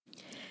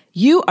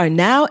You are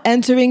now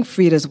entering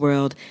Frida's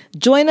World.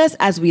 Join us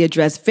as we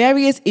address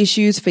various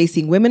issues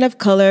facing women of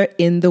color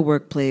in the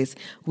workplace.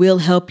 We'll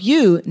help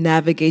you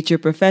navigate your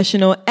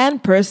professional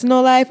and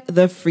personal life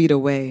the Frida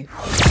way.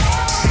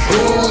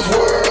 Whose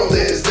world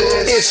is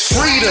this? It's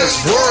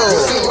Frida's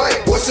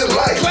world. What's it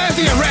like?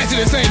 Classy and ratchet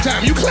at the same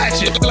time. You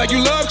clatch it. Like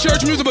you love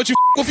church music, but you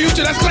with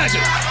Future, that's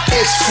clatching.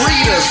 It's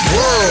Frida's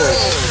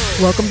world.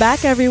 Welcome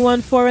back,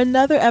 everyone, for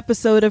another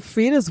episode of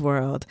Frida's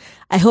World.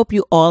 I hope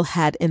you all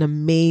had an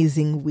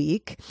amazing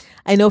week.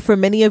 I know for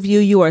many of you,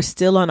 you are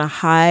still on a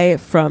high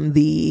from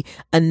the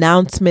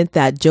announcement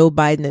that Joe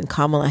Biden and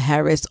Kamala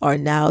Harris are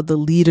now the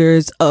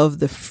leaders of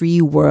the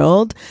free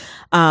world.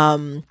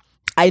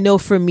 I know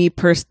for me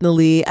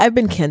personally, I've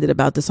been candid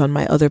about this on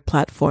my other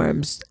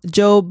platforms.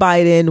 Joe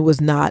Biden was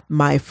not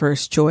my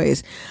first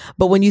choice.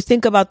 But when you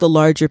think about the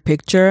larger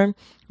picture,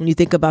 when you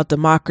think about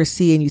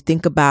democracy and you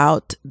think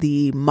about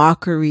the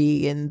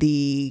mockery and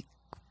the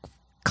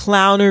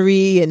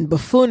clownery and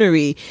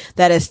buffoonery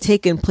that has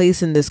taken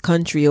place in this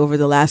country over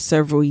the last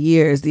several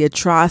years, the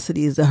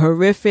atrocities, the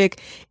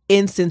horrific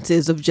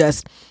instances of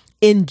just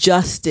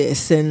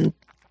injustice and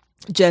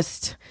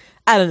just,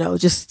 I don't know,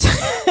 just,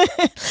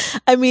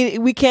 I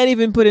mean, we can't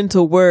even put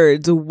into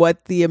words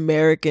what the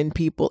American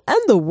people and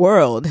the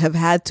world have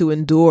had to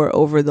endure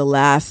over the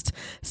last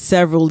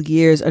several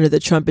years under the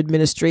Trump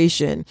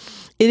administration.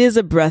 It is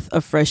a breath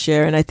of fresh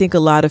air, and I think a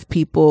lot of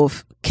people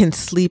can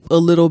sleep a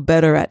little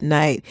better at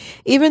night,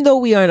 even though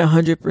we aren't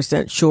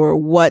 100% sure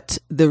what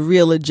the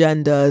real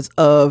agendas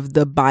of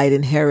the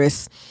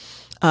Biden-Harris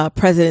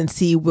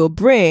presidency will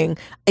bring.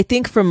 I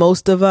think for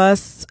most of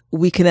us,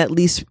 we can at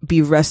least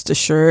be rest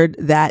assured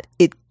that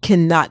it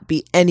cannot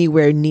be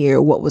anywhere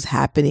near what was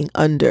happening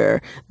under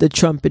the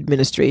Trump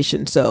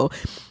administration. So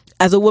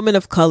as a woman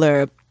of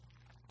color,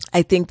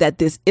 I think that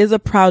this is a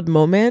proud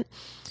moment.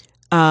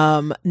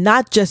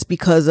 Not just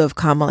because of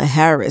Kamala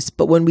Harris,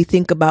 but when we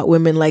think about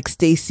women like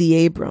Stacey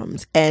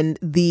Abrams and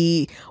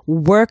the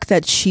work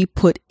that she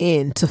put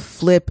in to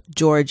flip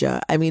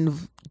Georgia. I mean,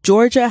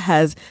 Georgia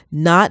has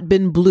not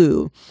been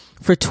blue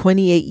for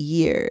 28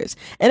 years.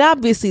 And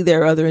obviously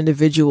there are other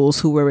individuals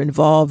who were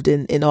involved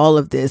in all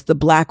of this. The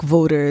black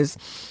voters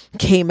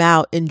came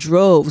out in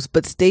droves,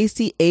 but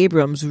Stacey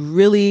Abrams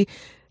really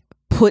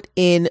put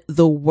in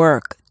the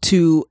work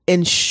to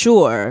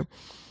ensure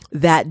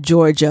that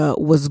Georgia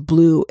was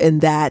blue, and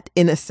that,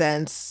 in a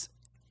sense,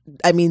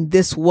 I mean,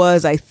 this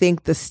was, I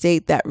think, the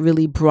state that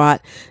really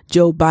brought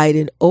Joe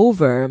Biden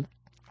over.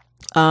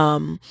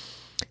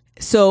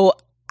 So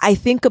I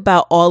think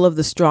about all of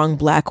the strong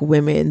black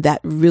women that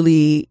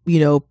really,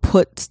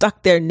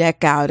 stuck their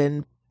neck out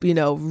and,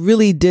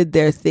 really did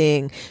their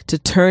thing to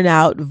turn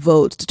out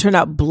votes, to turn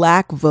out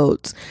black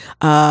votes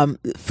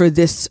for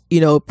this,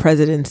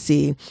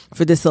 presidency,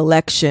 for this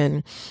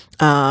election.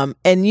 And,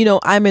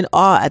 I'm in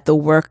awe at the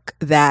work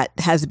that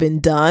has been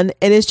done.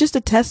 And it's just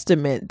a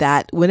testament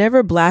that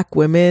whenever black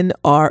women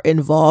are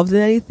involved in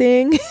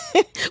anything,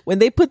 when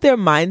they put their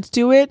minds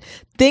to it,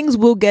 things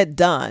will get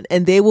done,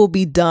 and they will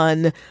be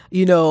done,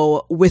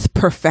 with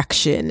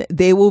perfection.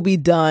 They will be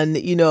done,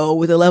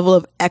 with a level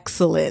of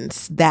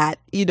excellence that,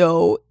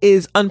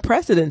 is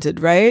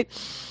unprecedented, right?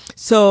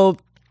 So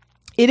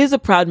it is a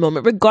proud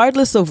moment,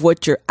 regardless of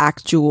what your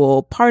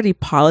actual party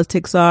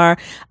politics are.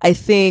 I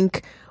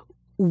think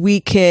we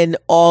can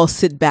all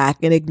sit back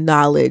and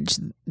acknowledge,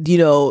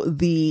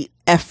 the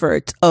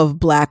effort of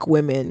black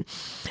women.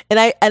 And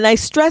I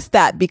stress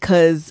that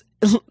because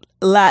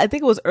I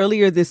think it was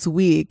earlier this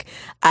week,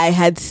 I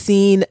had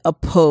seen a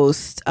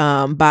post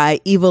by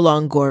Eva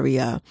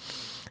Longoria.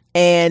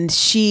 And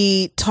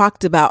she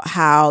talked about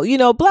how,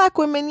 black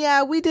women,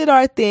 yeah, we did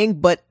our thing,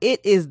 but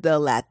it is the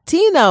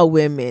Latina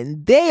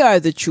women. They are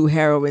the true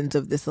heroines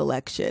of this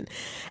election.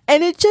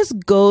 And it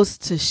just goes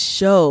to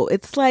show,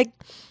 it's like,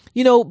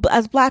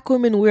 as black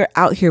women, we're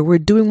out here, we're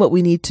doing what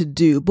we need to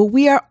do, but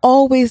we are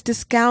always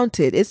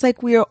discounted. It's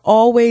like we are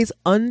always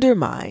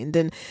undermined.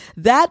 And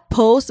that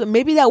post,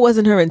 maybe that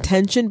wasn't her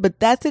intention, but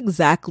that's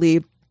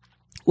exactly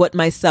what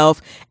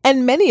myself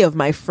and many of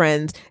my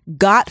friends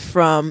got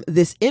from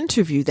this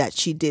interview that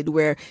she did,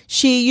 where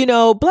she,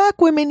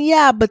 black women,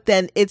 yeah, but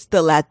then it's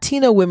the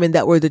Latina women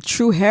that were the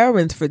true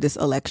heroines for this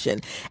election.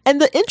 And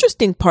the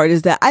interesting part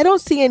is that I don't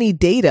see any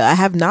data. I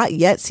have not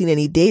yet seen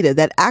any data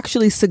that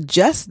actually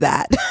suggests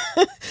that.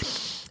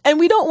 And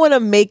we don't want to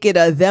make it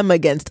a them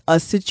against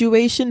us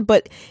situation,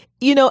 but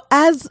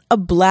as a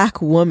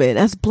black woman,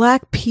 as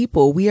black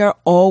people, we are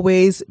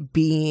always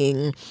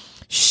being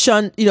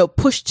shunned,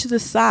 pushed to the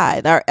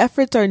side. Our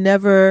efforts are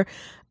never,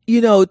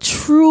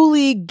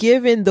 truly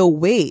given the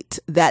weight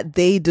that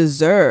they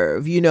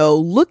deserve.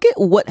 Look at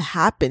what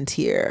happened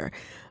here,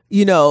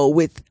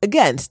 with,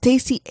 again,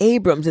 Stacey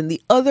Abrams and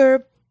the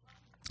other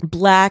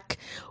black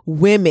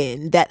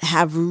women that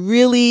have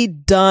really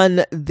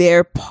done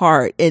their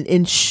part in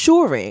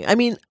ensuring. I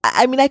mean,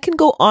 I can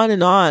go on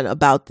and on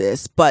about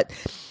this, but,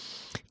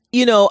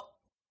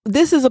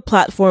 this is a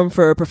platform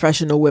for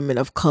professional women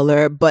of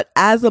color, but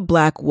as a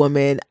Black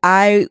woman,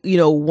 I,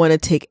 want to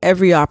take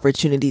every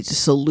opportunity to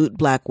salute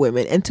Black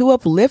women and to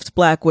uplift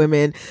Black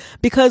women,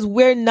 because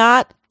we're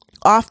not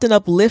often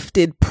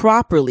uplifted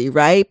properly,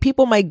 right?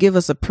 People might give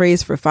us a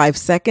praise for 5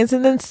 seconds,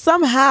 and then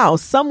somehow,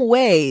 some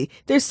way,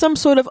 there's some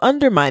sort of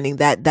undermining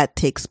that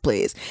takes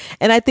place.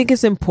 And I think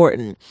it's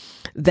important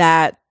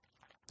that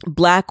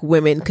Black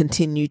women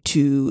continue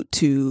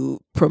to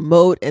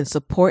promote and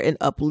support and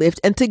uplift,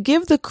 and to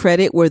give the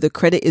credit where the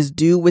credit is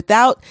due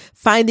without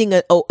finding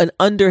an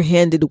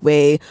underhanded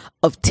way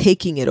of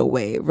taking it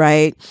away,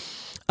 right?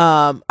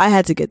 I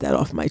had to get that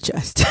off my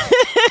chest.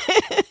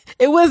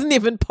 It wasn't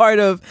even part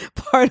of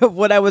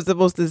what I was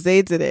supposed to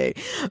say today,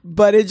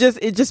 but it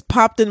just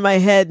popped in my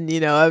head,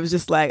 and I was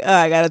just like, oh,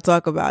 I got to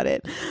talk about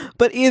it.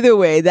 But either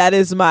way, that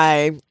is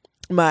my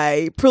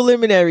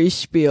preliminary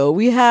spiel.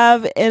 We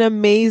have an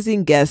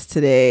amazing guest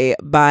today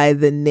by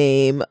the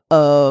name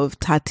of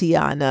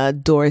Tatiana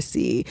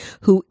Dorsey,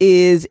 who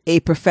is a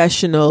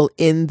professional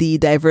in the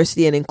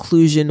diversity and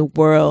inclusion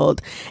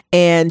world.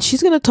 And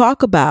she's going to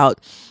talk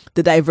about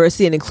the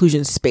diversity and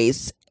inclusion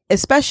space,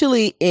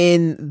 especially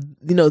in,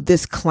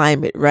 this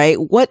climate, right?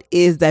 What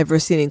is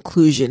diversity and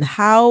inclusion?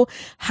 How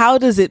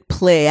does it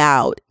play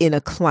out in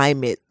a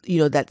climate,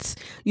 that's,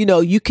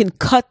 you can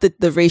cut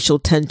the racial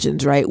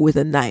tensions, right, with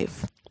a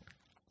knife.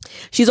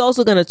 She's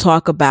also going to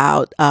talk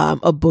about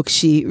a book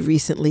she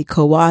recently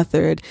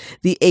co-authored,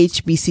 the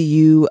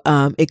HBCU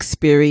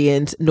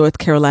Experience, North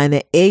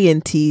Carolina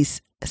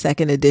A&T's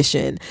second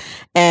edition.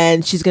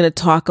 And she's going to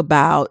talk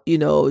about,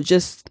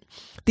 just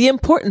the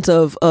importance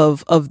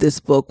of this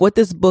book, what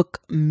this book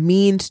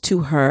means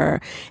to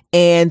her,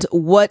 and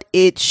what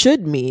it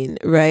should mean,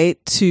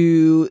 right,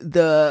 to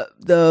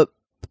the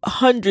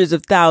hundreds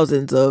of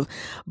thousands of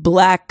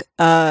Black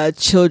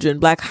children,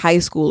 Black high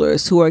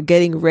schoolers who are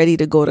getting ready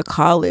to go to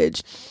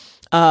college.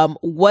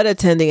 What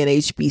attending an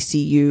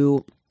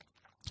HBCU,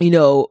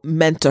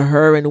 meant to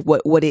her, and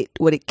what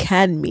it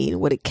can mean,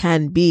 what it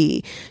can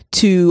be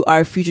to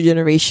our future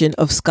generation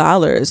of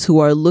scholars who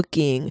are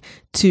looking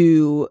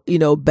to,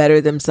 better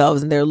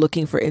themselves, and they're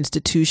looking for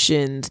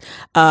institutions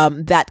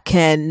that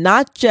can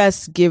not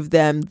just give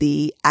them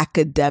the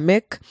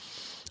academic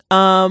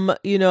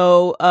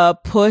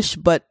push,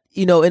 but,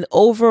 an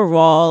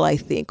overall, I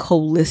think,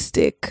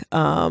 holistic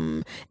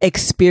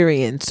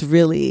experience,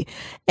 really.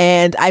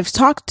 And I've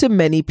talked to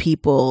many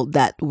people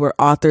that were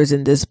authors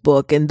in this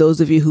book, and those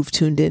of you who've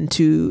tuned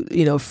into,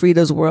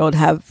 Frida's World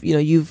have,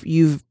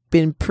 you've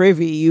been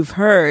privy, you've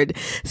heard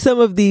some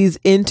of these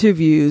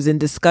interviews and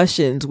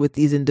discussions with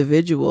these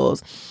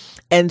individuals.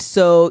 And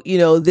so,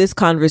 this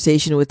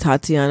conversation with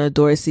Tatiana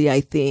Dorsey, I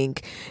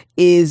think,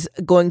 is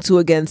going to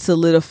again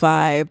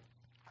solidify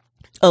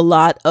a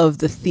lot of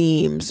the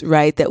themes,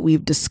 right, that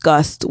we've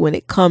discussed when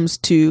it comes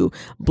to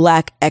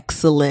Black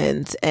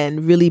excellence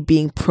and really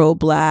being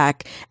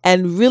pro-Black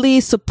and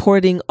really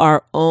supporting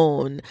our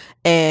own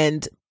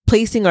and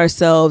placing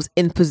ourselves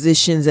in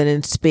positions and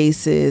in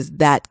spaces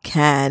that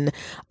can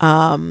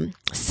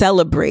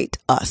celebrate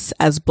us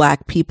as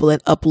Black people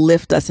and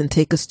uplift us and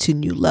take us to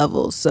new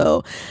levels.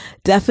 So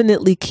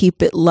definitely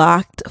keep it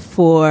locked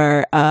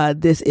for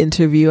this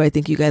interview. I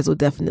think you guys will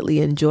definitely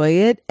enjoy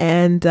it.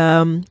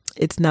 And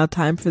it's now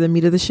time for the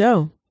meat of the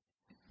show.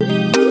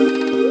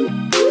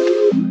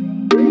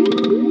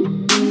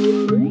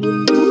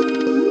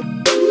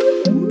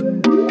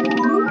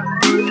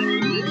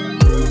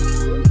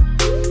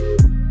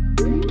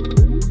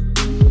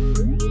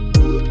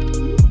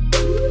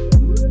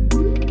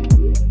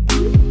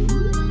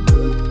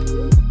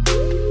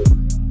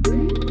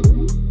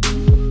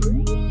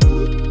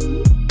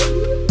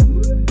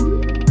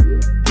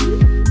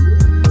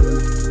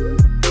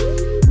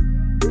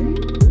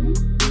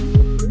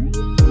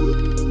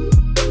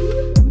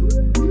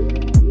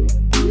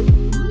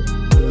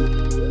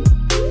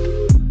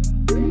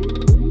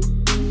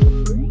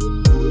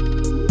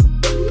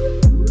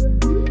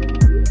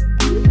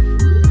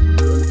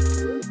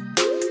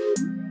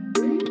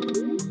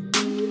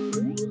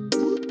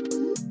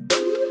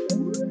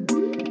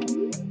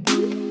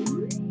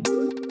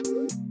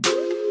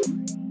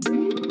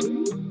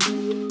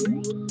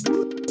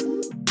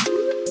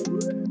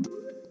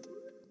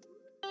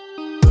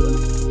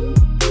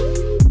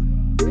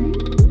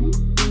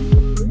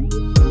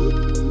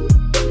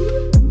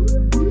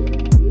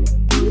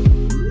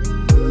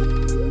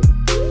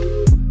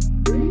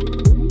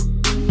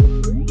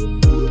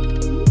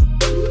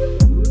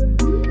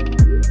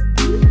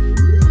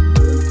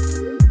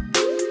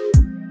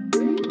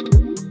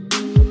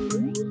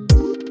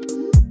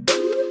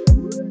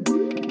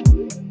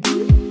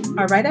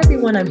 All right,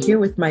 everyone, I'm here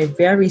with my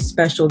very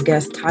special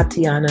guest,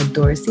 Tatiana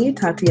Dorsey.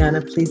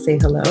 Tatiana, please say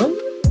hello.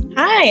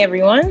 Hi,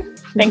 everyone.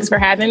 Thanks for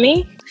having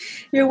me.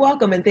 You're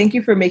welcome, and thank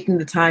you for making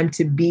the time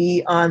to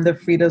be on the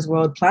Frida's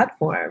World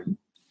platform.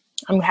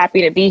 I'm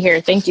happy to be here.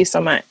 Thank you so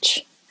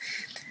much.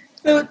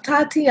 So,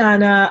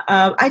 Tatiana,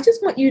 I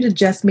just want you to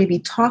just maybe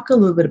talk a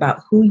little bit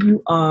about who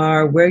you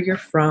are, where you're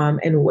from,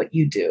 and what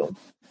you do.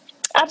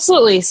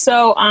 Absolutely.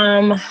 So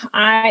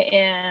I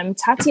am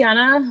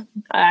Tatiana.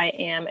 I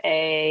am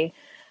a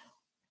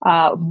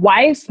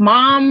wife,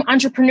 mom,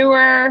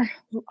 entrepreneur,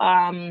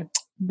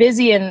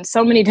 busy in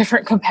so many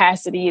different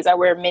capacities. I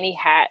wear many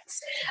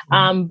hats.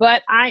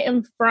 But I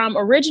am from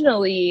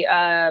originally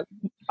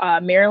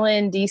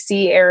Maryland,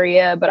 DC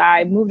area, but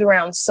I moved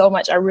around so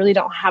much. I really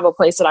don't have a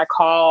place that I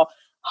call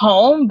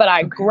home, but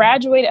I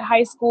graduated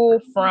high school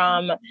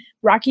from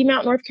Rocky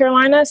Mount, North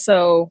Carolina.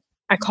 So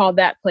I call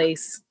that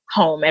place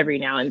home every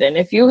now and then,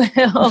 if you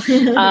will,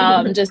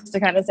 just to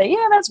kind of say,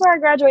 yeah, that's where I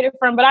graduated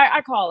from. But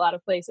I call a lot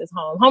of places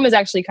home. Home is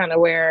actually kind of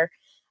where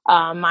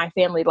my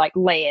family like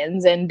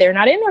lands, and they're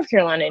not in North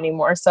Carolina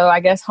anymore. So I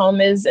guess home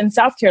is in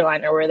South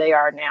Carolina where they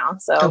are now.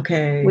 So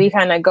we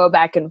kind of go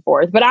back and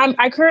forth. But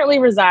I currently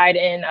reside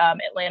in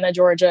Atlanta,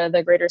 Georgia,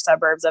 the greater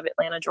suburbs of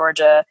Atlanta,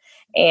 Georgia.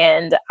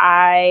 And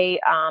I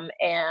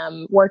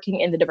am working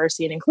in the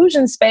diversity and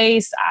inclusion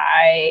space.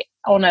 I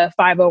own a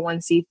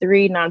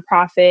 501c3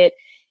 nonprofit.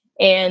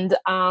 And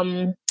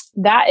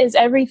that is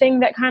everything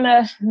that kind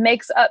of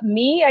makes up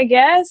me, I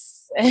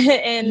guess,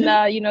 in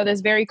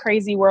this very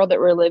crazy world that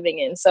we're living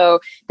in. So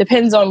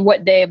depends on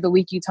what day of the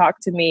week you talk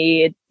to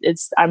me.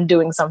 I'm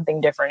doing something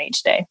different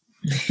each day.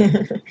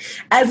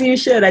 As you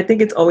should. I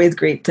think it's always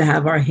great to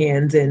have our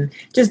hands in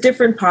just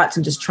different pots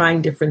and just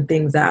trying different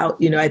things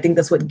out. I think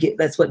that's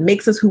what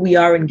makes us who we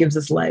are and gives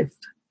us life.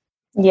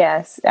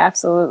 Yes,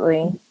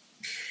 absolutely.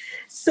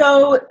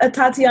 So,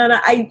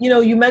 Tatiana,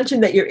 you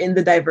mentioned that you're in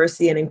the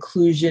diversity and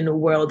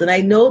inclusion world. And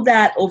I know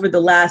that over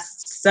the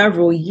last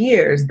several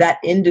years, that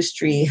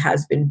industry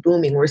has been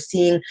booming. We're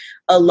seeing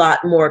a lot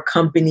more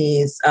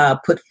companies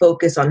put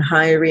focus on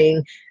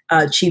hiring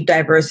chief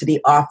diversity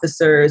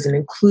officers and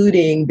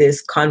including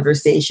this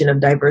conversation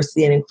of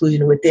diversity and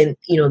inclusion within,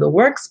 the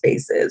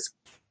workspaces.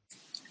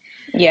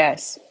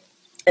 Yes.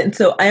 And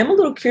so I am a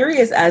little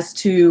curious as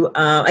to,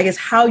 I guess,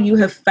 how you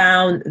have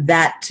found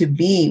that to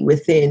be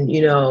within,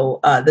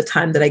 the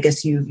time that I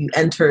guess you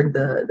entered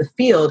the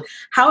field.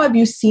 How have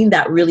you seen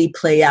that really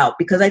play out?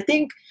 Because I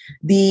think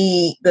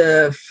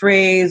the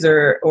phrase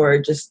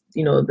or just,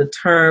 the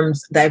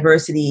terms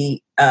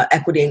diversity,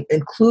 equity, and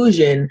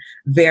inclusion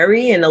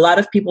vary. And a lot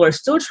of people are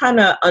still trying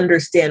to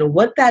understand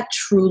what that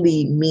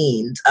truly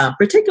means,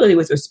 particularly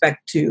with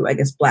respect to, I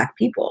guess, Black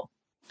people.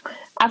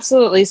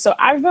 Absolutely. So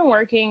I've been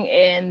working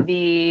in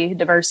the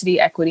diversity,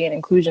 equity, and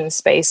inclusion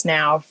space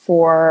now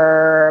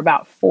for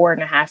about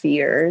 4.5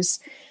 years.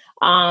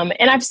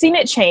 And I've seen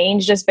it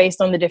change just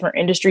based on the different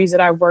industries that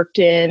I've worked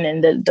in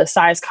and the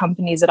size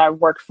companies that I've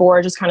worked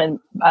for, just kind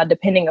of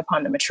depending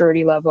upon the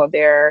maturity level of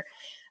their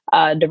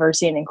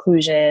diversity and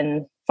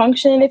inclusion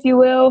function, if you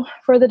will,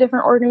 for the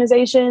different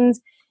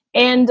organizations.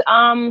 And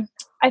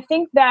I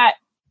think that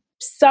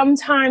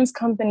sometimes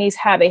companies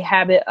have a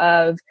habit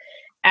of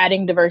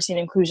adding diversity and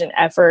inclusion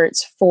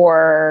efforts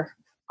for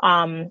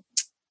a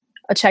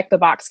check the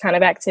box kind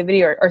of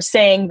activity or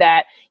saying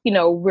that,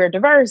 we're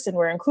diverse and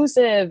we're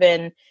inclusive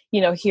and,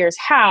 here's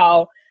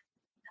how.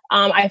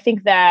 I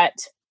think that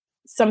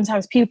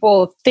sometimes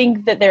people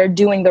think that they're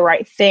doing the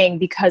right thing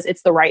because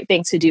it's the right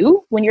thing to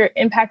do when you're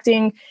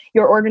impacting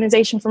your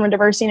organization from a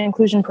diversity and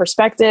inclusion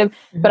perspective.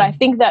 Mm-hmm. But I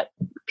think that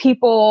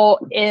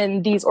people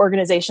in these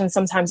organizations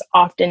sometimes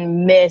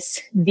often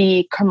miss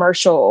the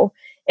commercial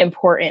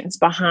importance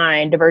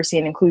behind diversity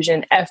and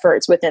inclusion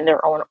efforts within their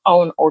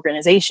own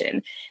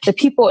organization. The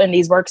people in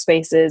these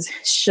workspaces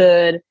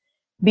should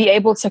be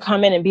able to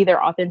come in and be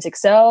their authentic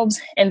selves,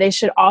 and they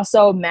should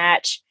also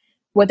match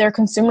what their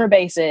consumer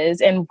base is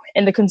and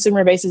the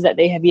consumer bases that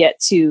they have yet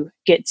to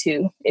get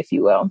to, if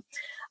you will.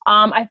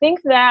 I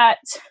think that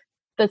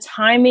the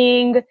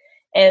timing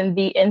and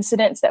the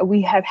incidents that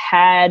we have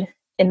had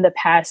in the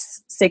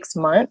past 6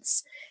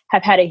 months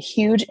have had a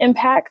huge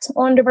impact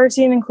on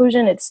diversity and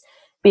inclusion. It's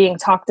being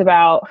talked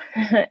about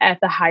at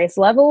the highest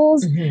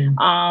levels.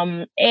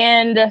 Mm-hmm.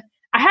 And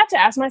I had to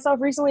ask myself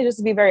recently, just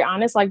to be very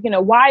honest,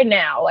 why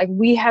now?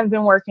 We have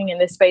been working in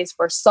this space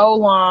for so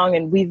long,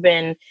 and we've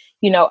been,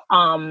 when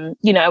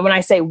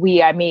I say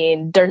we, I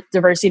mean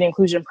diversity and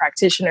inclusion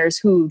practitioners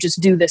who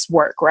just do this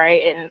work,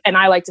 right? And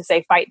I like to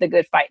say fight the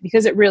good fight,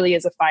 because it really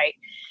is a fight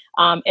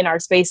in our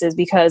spaces,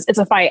 because it's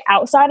a fight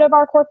outside of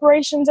our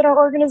corporations and our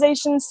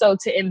organizations. So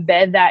to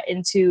embed that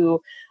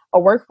into a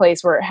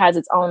workplace where it has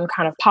its own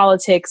kind of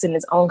politics and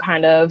its own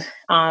kind of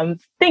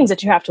things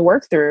that you have to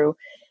work through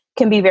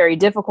can be very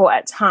difficult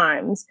at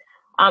times.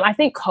 I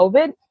think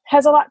COVID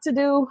has a lot to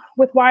do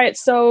with why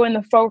it's so in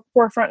the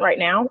forefront right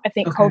now. I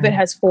think COVID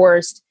has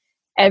forced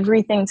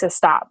everything to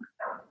stop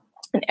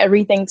and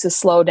everything to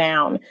slow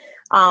down.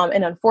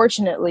 And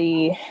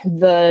unfortunately,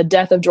 the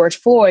death of George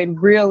Floyd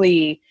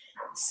really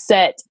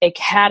set a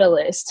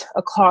catalyst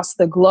across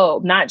the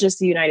globe, not just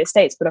the United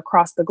States, but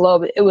across the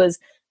globe. It was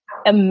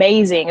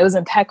amazing. It was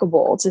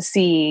impeccable to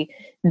see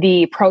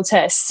the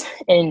protests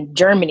in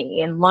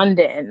Germany, in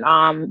London,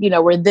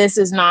 where this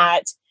is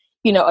not,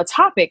 a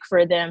topic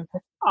for them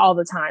all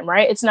the time,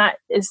 right? It's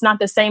not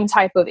the same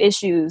type of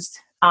issues,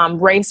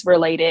 race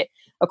related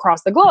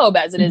across the globe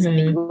as it is in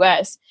the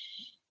US.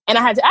 And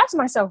I had to ask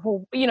myself,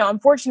 well,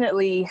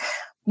 unfortunately,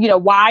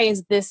 why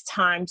is this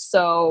time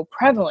so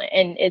prevalent?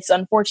 And it's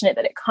unfortunate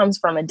that it comes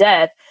from a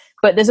death,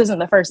 but this isn't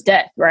the first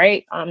death,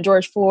 right?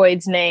 George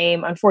Floyd's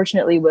name,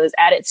 unfortunately, was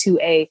added to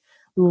a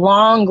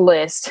long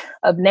list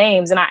of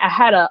names. And I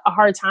had a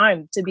hard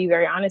time, to be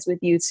very honest with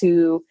you,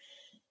 to,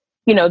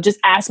 just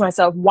ask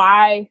myself,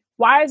 why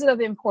is it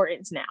of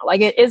importance now?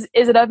 Like, is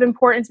it of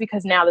importance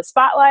because now the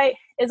spotlight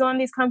is on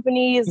these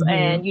companies,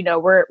 and,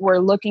 we're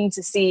looking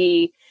to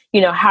see,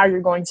 how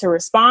you're going to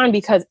respond,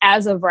 because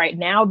as of right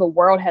now, the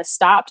world has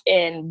stopped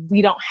and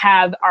we don't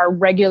have our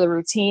regular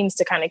routines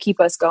to kind of keep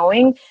us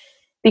going.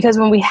 Because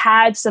when we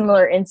had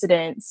similar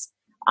incidents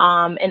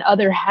and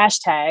other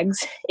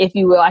hashtags, if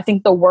you will, I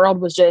think the world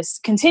was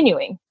just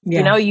continuing.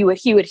 Yeah. You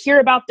would hear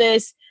about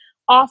this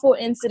awful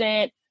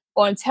incident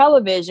on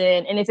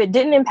television, and if it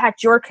didn't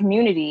impact your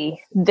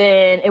community,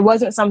 then it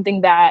wasn't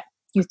something that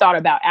you thought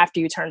about after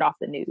you turned off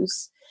the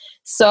news.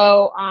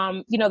 So,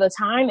 the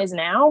time is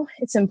now.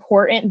 It's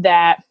important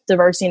that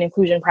diversity and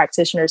inclusion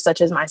practitioners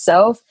such as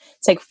myself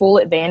take full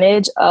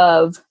advantage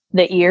of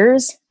the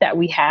ears that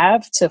we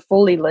have to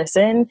fully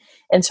listen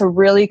and to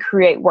really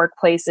create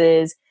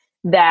workplaces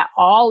that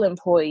all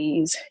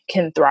employees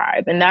can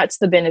thrive. And that's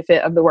the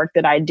benefit of the work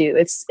that I do.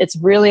 It's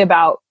really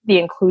about the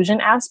inclusion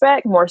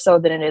aspect more so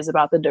than it is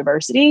about the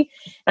diversity.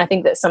 And I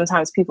think that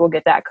sometimes people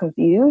get that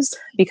confused,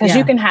 because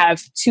you can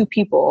have two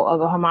people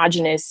of a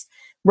homogenous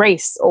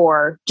race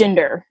or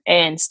gender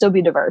and still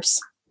be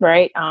diverse,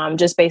 right?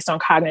 Just based on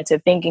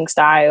cognitive thinking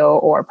style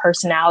or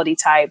personality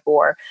type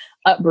or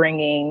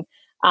upbringing.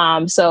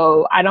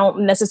 So I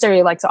don't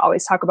necessarily like to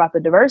always talk about the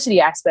diversity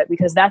aspect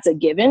because that's a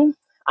given.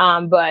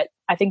 But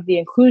I think the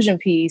inclusion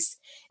piece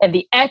and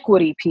the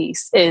equity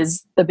piece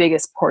is the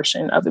biggest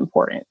portion of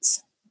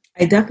importance.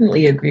 I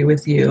definitely agree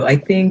with you. I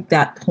think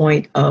that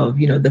point of,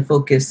 the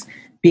focus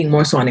being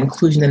more so on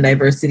inclusion and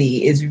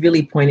diversity is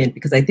really poignant,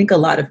 because I think a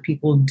lot of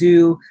people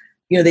do,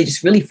 they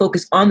just really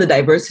focus on the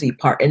diversity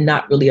part and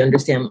not really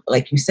understand,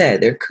 like you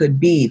said, there could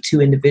be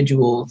two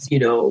individuals,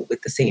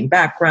 with the same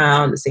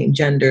background, the same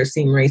gender,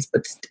 same race,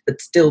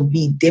 but still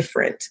be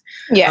different.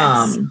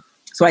 Yes.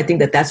 So I think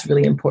that that's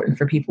really important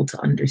for people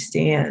to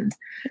understand.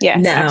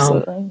 Yes,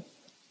 absolutely.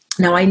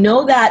 Now, I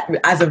know that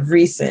as of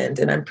recent,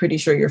 and I'm pretty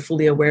sure you're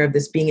fully aware of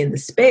this being in the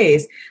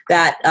space,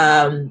 that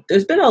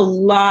there's been a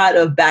lot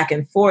of back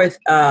and forth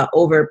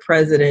over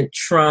President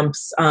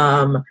Trump's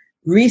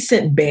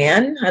recent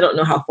ban. I don't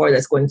know how far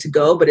that's going to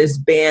go, but his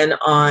ban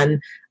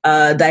on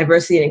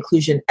diversity and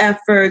inclusion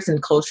efforts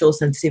and cultural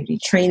sensitivity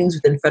trainings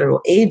within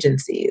federal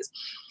agencies.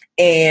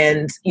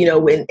 And,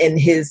 and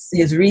his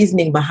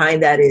reasoning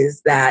behind that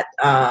is that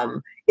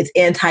it's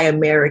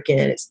anti-American,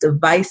 it's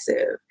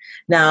divisive.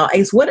 Now, I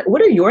guess,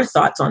 what are your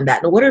thoughts on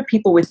that? And what are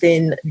people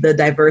within the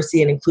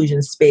diversity and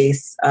inclusion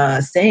space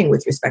saying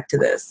with respect to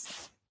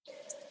this?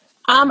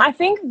 I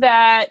think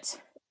that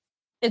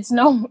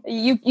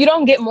you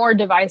don't get more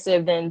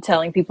divisive than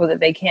telling people that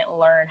they can't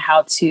learn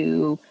how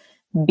to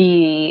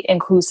be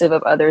inclusive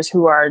of others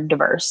who are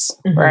diverse,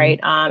 right?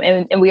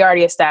 And we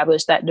already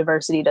established that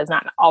diversity does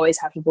not always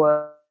have to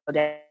boil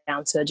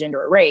down to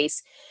gender or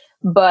race.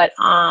 But,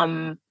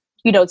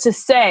 to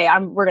say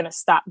we're going to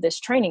stop this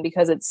training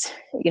because it's,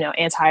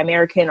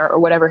 anti-American or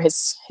whatever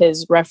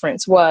his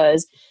reference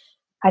was,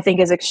 I think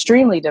is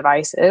extremely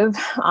divisive.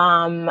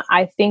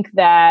 I think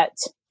that,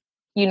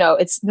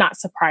 it's not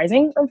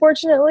surprising,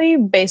 unfortunately,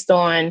 based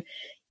on,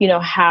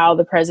 how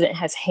the president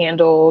has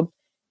handled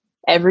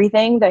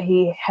everything that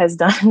he has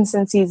done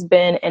since he's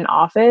been in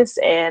office.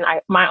 And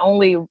my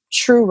only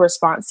true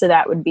response to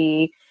that would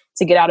be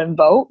to get out and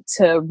vote,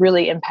 to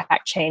really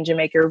impact change and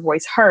make your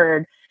voice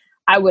heard.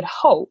 I would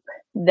hope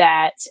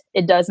that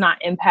it does not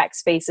impact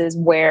spaces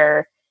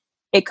where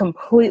it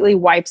completely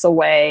wipes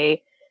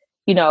away,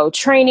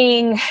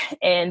 training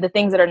and the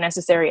things that are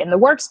necessary in the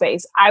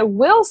workspace. I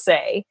will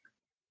say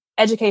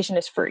education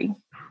is free,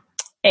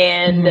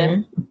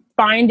 and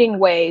finding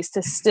ways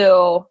to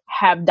still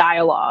have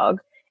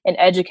dialogue and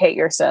educate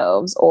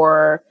yourselves,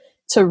 or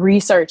to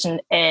research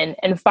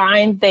and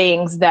find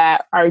things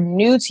that are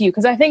new to you.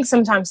 Because I think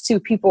sometimes too,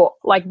 people,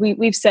 like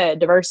we've said,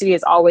 diversity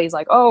is always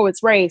like, oh,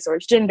 it's race or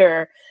it's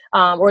gender.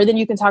 Or then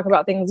you can talk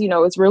about things,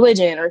 it's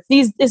religion, or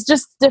it's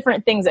just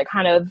different things that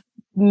kind of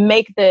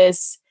make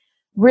this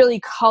really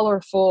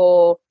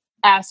colorful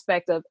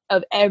aspect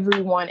of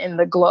everyone in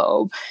the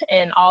globe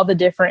and all the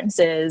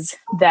differences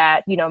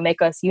that,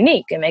 make us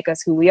unique and make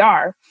us who we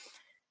are.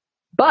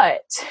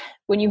 But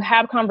when you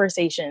have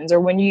conversations, or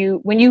when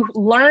you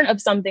learn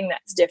of something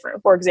that's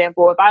different, for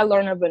example, if I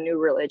learn of a new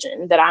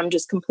religion that I'm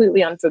just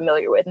completely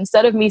unfamiliar with,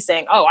 instead of me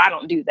saying, oh, I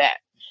don't do that,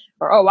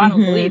 or, oh, I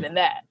don't believe in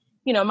that,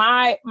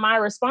 my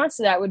response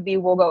to that would be,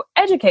 well, go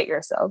educate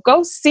yourself,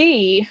 go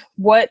see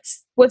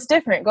what's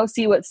different, go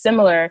see what's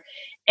similar.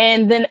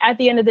 And then at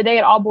the end of the day,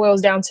 it all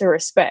boils down to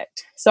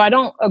respect. So I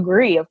don't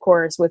agree, of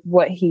course, with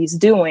what he's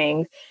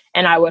doing.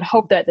 And I would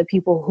hope that the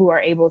people who are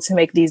able to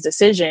make these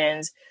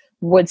decisions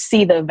would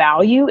see the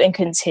value in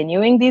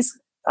continuing these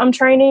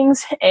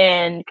trainings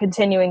and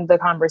continuing the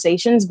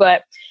conversations.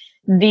 But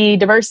the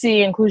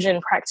diversity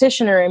inclusion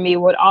practitioner in me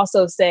would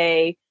also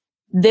say,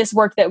 this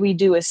work that we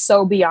do is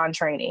so beyond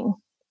training.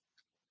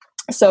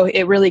 So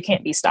it really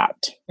can't be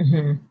stopped.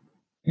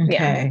 Mm-hmm.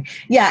 Okay.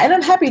 Yeah. And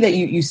I'm happy that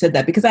you said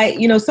that, because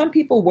some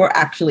people were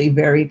actually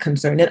very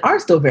concerned and are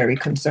still very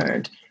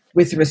concerned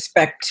with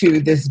respect to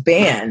this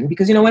ban,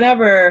 because,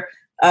 whenever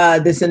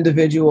this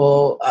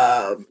individual,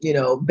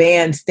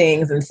 bans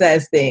things and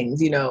says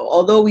things,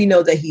 although we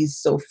know that he's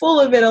so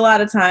full of it, a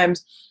lot of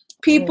times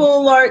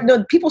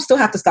people still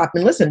have to stop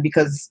and listen,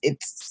 because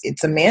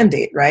it's a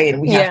mandate, right?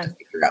 And we have to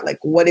figure out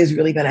what is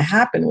really going to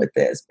happen with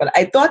this. But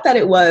I thought that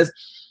it was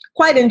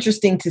quite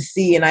interesting to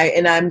see, and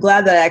I'm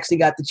glad that I actually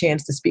got the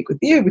chance to speak with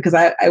you, because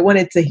I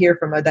wanted to hear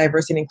from a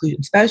diversity and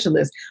inclusion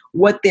specialist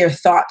what their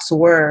thoughts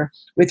were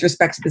with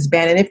respect to this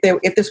ban, and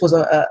if this was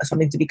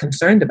something to be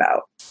concerned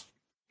about.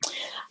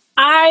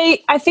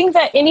 I think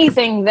that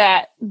anything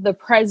that the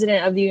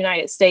president of the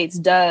United States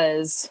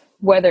does,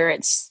 whether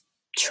it's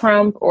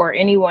Trump or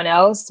anyone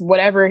else,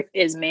 whatever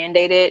is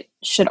mandated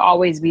should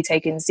always be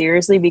taken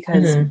seriously,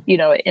 because,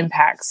 it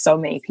impacts so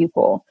many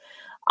people.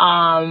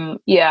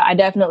 I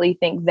definitely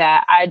think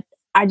that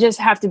I just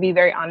have to be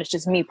very honest,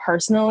 just me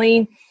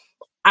personally.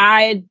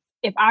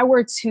 If I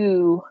were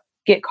to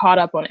get caught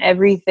up on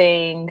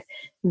everything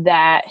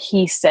that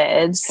he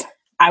says,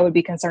 I would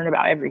be concerned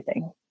about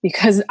everything,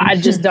 because I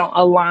just don't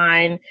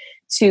align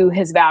to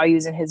his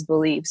values and his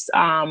beliefs.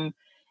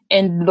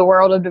 In the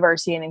world of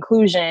diversity and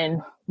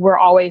inclusion, we're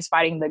always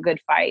fighting the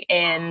good fight.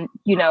 And,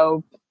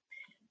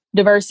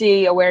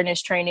 diversity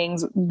awareness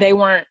trainings, they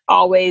weren't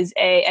always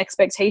a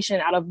expectation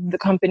out of the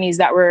companies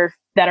that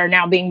are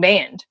now being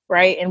banned,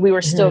 right? And we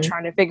were still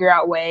trying to figure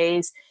out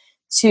ways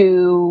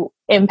to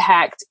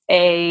impact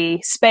a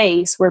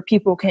space where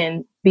people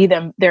can be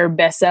their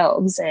best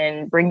selves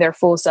and bring their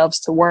full selves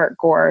to work,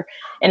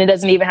 and it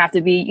doesn't even have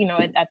to be,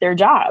 at their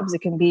jobs. It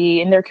can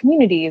be in their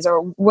communities or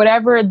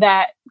whatever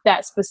that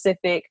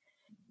specific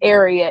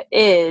area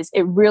is.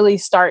 It really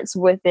starts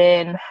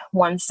within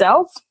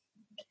oneself.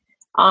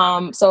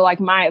 So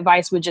my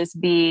advice would just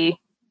be,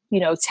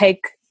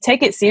 take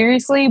it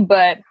seriously,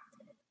 but,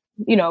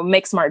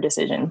 make smart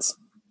decisions.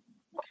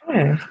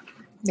 Okay.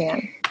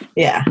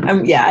 Yeah.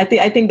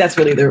 I think that's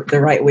really the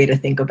right way to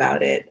think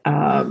about it.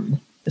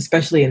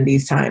 Especially in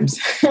these times.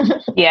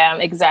 Yeah,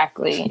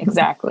 exactly.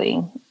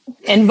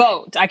 And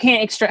vote. I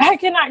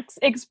cannot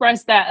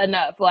express that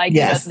enough.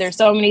 Yes. There's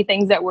so many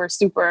things that we're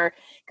super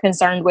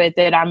concerned with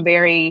that I'm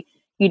very,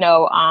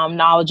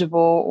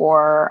 knowledgeable,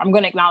 or I'm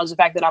going to acknowledge the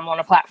fact that I'm on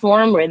a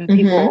platform where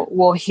people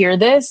will hear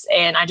this,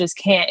 and I just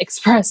can't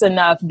express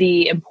enough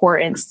the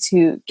importance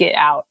to get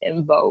out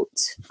and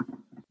vote.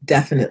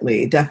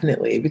 Definitely.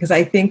 Because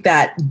I think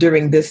that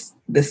during this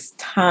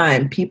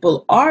time,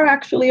 people are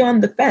actually on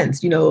the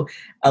fence.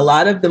 A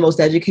lot of the most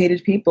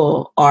educated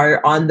people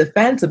are on the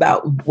fence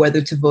about whether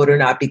to vote or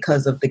not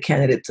because of the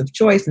candidates of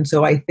choice. And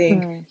so I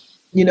think,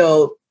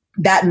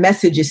 that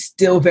message is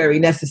still very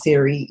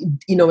necessary,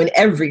 in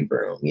every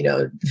room,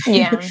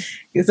 Yeah.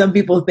 Some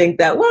people think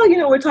that,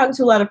 we're talking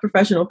to a lot of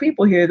professional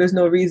people here. There's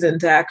no reason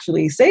to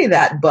actually say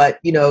that, but,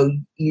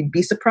 you'd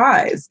be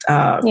surprised.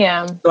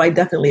 So I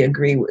definitely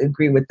agree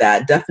with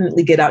that.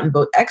 Definitely get out and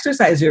vote,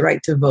 exercise your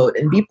right to vote,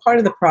 and be part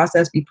of the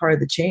process, be part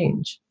of the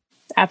change.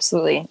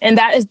 Absolutely. And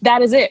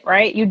that is it,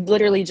 right? You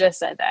literally just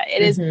said that.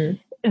 It is.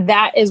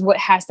 That is what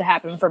has to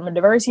happen from a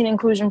diversity and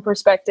inclusion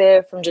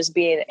perspective, from just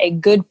being a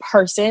good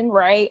person,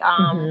 right?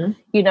 I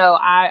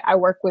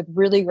work with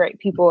really great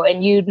people,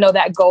 and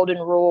that golden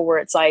rule where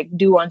it's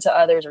do unto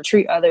others or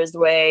treat others the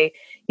way,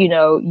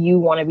 you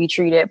want to be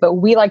treated. But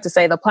we like to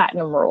say the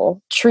platinum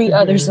rule, treat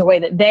others the way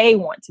that they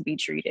want to be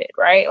treated,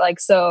 right?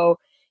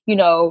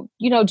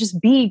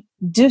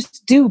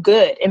 Just do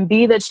good and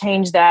be the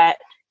change that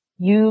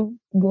you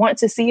want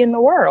to see in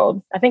the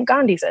world. I think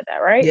Gandhi said that,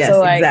 right? Yes,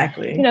 so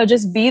exactly.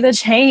 Just be the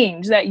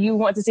change that you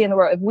want to see in the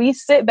world. If we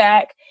sit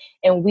back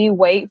and we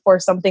wait for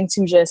something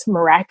to just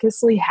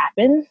miraculously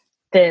happen,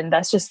 then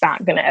that's just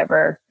not going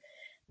to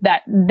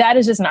that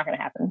is just not going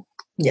to happen.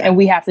 Yeah. And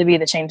we have to be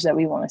the change that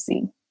we want to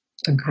see.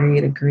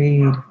 Agreed.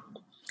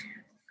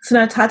 So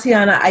now,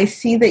 Tatiana, I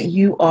see that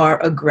you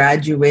are a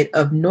graduate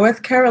of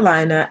North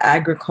Carolina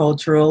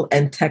Agricultural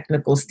and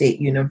Technical State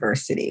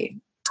University.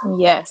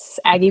 Yes,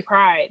 Aggie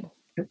Pride.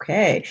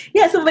 Okay.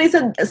 Yeah, somebody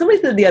said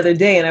the other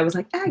day, and I was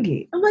like,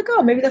 Aggie. I'm like,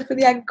 oh, maybe that's for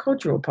the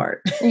agricultural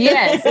part.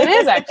 Yes, it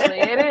is actually.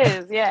 It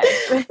is, yes.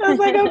 I was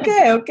like,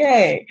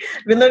 okay.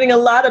 I've been learning a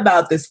lot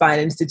about this fine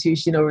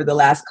institution over the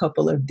last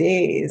couple of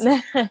days.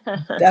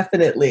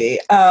 Definitely.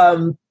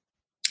 So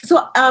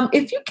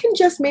if you can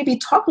just maybe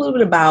talk a little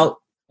bit about,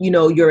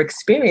 your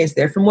experience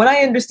there. From what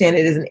I understand,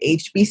 it is an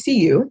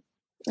HBCU.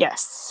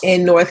 Yes.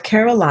 In North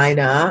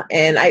Carolina.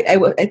 And I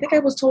think I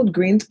was told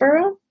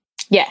Greensboro.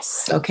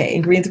 Yes. Okay,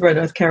 in Greensboro,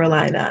 North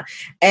Carolina.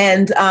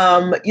 And,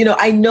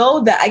 I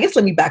know that, I guess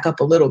let me back up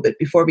a little bit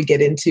before we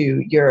get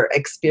into your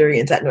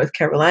experience at North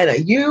Carolina.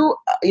 You,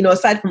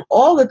 aside from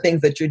all the things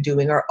that you're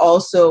doing, are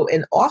also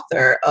an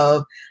author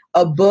of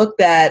a book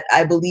that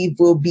I believe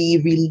will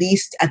be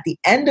released at the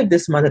end of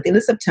this month, at the end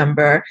of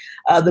September.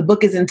 The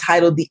book is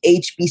entitled The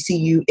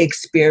HBCU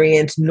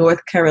Experience,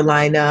 North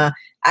Carolina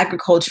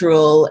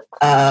Agricultural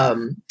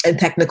and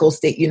Technical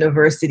State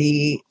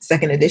University,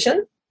 second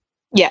edition?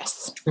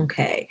 Yes.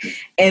 Okay.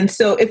 And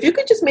so if you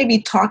could just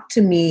maybe talk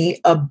to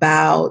me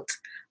about,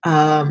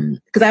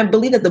 because I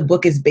believe that the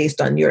book is based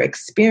on your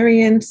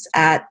experience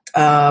at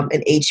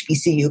an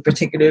HBCU,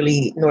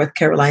 particularly North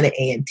Carolina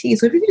A&T.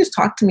 So if you could just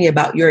talk to me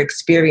about your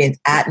experience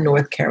at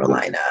North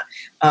Carolina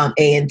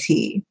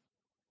A&T.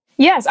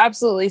 Yes,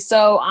 absolutely.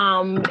 So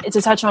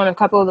to touch on a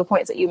couple of the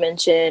points that you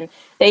mentioned,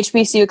 the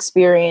HBCU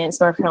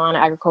experience, North Carolina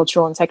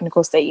Agricultural and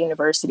Technical State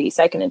University,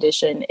 second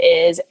edition,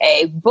 is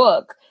a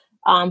book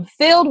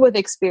filled with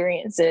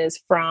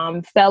experiences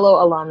from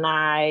fellow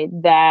alumni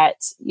that,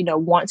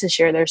 want to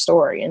share their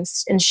story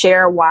and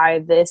share why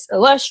this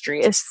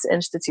illustrious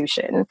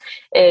institution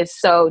is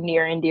so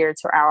near and dear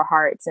to our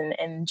hearts,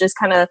 and just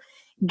kind of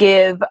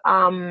give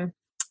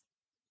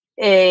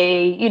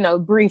a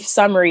brief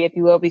summary, if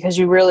you will, because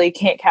you really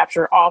can't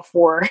capture all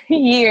 4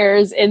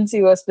 years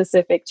into a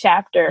specific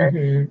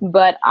chapter,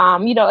 but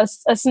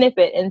a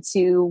snippet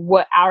into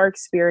what our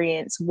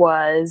experience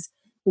was,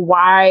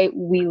 why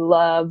we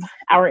love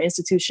our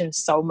institution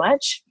so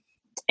much,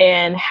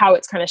 and how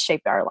it's kind of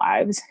shaped our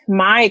lives.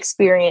 My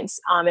experience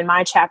in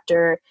my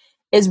chapter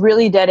is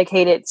really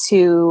dedicated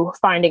to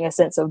finding a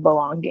sense of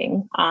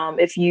belonging.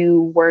 If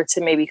you were to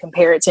maybe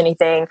compare it to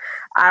anything,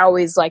 I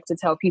always like to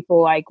tell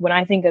people, like, when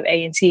I think of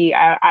A&T,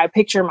 I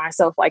picture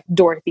myself like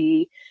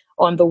Dorothy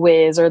on The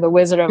Wiz or The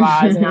Wizard of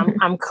Oz, and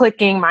I'm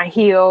clicking my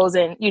heels,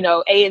 and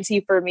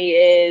A&T for me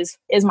is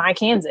my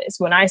Kansas.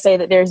 When I say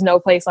that there's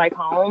no place like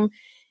home,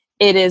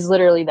 it is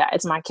literally that.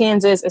 It's my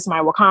Kansas, it's my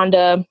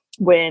Wakanda.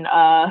 When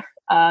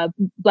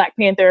Black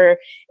Panther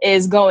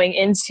is going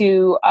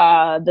into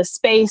the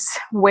space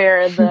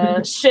where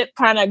the ship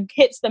kind of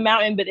hits the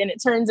mountain, but then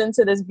it turns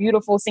into this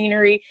beautiful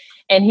scenery,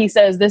 and he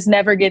says, "This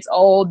never gets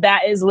old."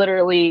 That is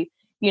literally,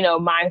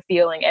 my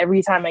feeling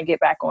every time I get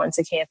back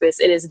onto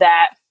campus. It is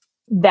that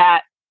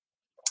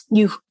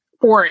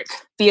euphoric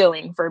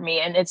feeling for me,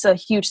 and it's a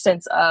huge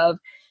sense of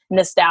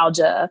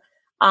nostalgia.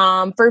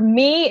 For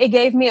me, it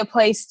gave me a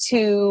place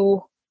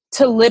to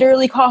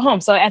literally call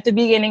home. So at the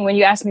beginning, when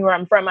you ask me where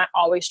I'm from, I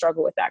always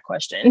struggle with that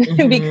question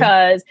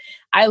because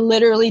I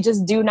literally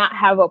just do not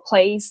have a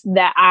place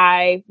that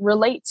I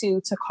relate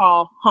to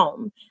call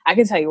home. I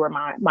can tell you where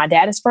my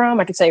dad is from.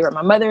 I can tell you where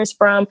my mother is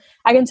from.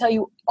 I can tell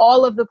you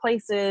all of the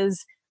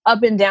places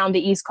up and down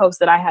the East Coast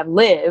that I have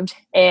lived.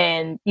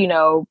 And,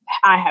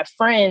 I have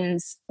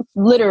friends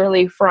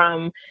literally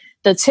from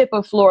the tip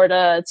of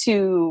Florida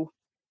to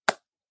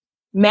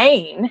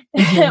Maine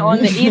on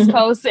the East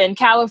Coast, and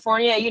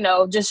California,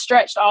 just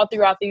stretched all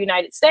throughout the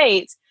United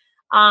States.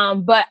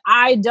 But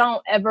I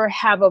don't ever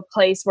have a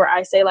place where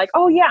I say like,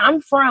 oh yeah,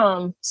 I'm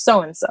from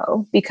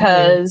so-and-so,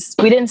 because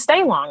we didn't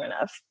stay long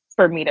enough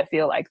for me to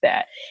feel like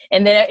that.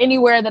 And then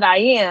anywhere that I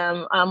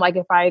am, like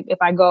if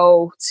I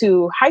go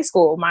to high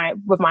school,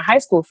 with my high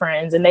school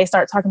friends, and they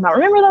start talking about,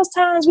 remember those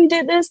times we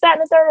did this, that,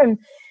 and the third, and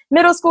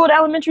middle school to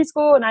elementary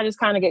school, and I just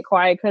kind of get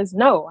quiet because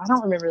no, I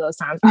don't remember those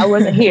times. I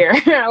wasn't here.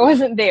 I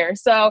wasn't there.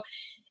 So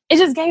it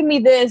just gave me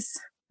this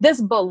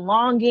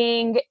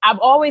belonging. I've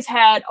always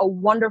had a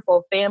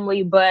wonderful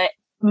family, but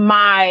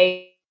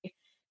the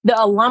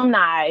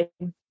alumni,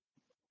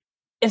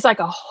 it's like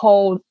a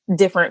whole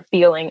different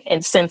feeling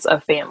and sense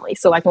of family.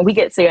 So like when we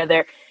get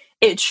together,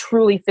 it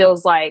truly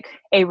feels like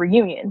a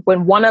reunion.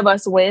 When one of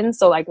us wins,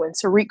 so like when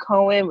Tariq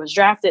Cohen was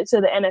drafted to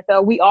the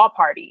NFL, we all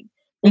partied.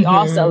 We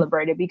all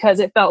celebrated because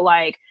it felt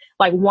like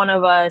one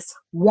of us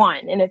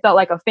won, and it felt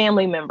like a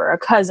family member, a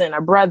cousin, a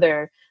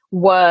brother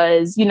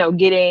was,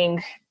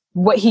 getting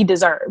what he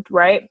deserved.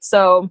 Right.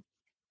 So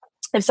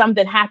if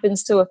something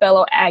happens to a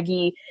fellow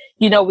Aggie,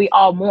 we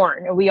all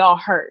mourn and we all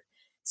hurt.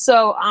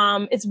 So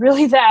it's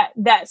really that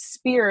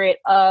spirit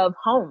of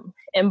home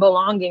and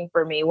belonging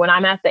for me when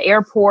I'm at the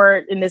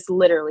airport, and this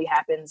literally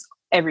happens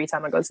every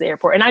time I go to the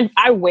airport, and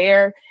I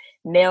wear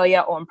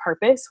Nelia on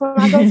purpose when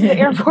I go to the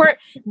airport,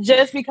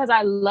 just because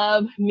I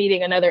love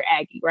meeting another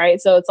Aggie,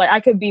 right? So it's like I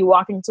could be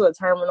walking to a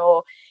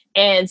terminal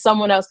and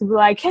someone else could be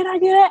like, can I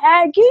get an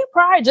Aggie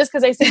pride? Just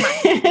because they see my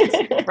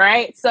hands,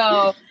 right?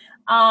 So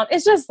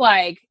it's just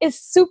like, it's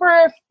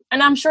super,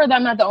 and I'm sure that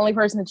I'm not the only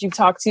person that you've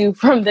talked to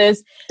from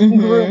this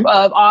group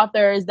of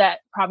authors that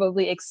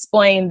probably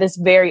explain this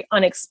very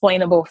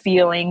unexplainable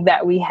feeling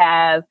that we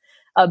have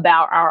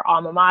about our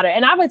alma mater.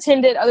 And I've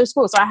attended other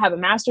schools. So I have a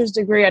master's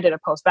degree. I did a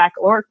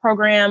post-baccalaureate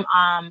program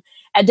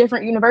at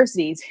different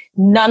universities,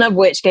 none of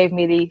which gave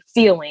me the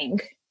feeling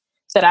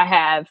that I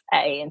have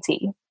at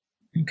A&T.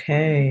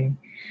 Okay.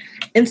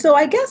 And so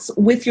I guess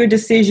with your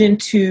decision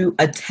to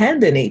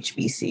attend an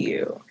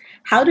HBCU,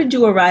 how did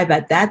you arrive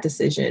at that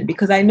decision?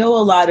 Because I know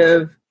a lot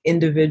of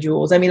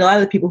individuals, a lot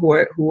of the people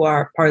who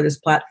are part of this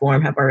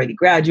platform have already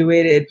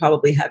graduated,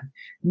 probably have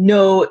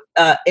no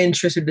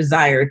interest or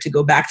desire to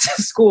go back to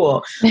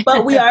school.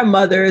 But we are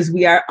mothers,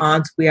 we are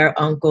aunts, we are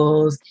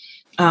uncles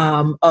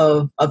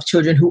of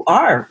children who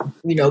are,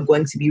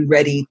 going to be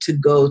ready to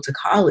go to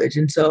college.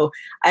 And so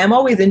I am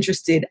always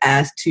interested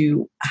as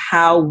to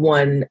how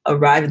one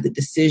arrived at the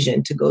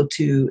decision to go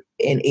to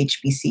an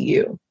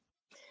HBCU.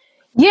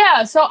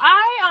 Yeah, so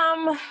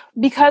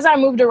because I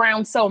moved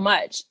around so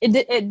much,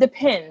 it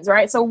depends,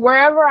 right? So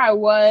wherever I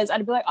was,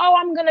 I'd be like, "Oh,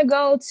 I'm going to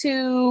go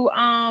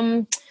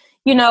to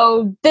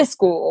this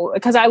school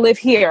because I live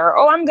here.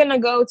 Oh, I'm going to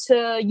go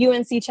to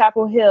UNC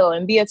Chapel Hill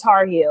and be a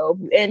Tar Heel."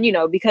 And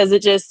because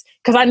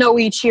because I know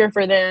we cheer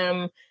for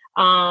them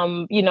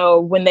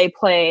when they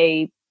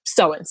play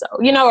so and so.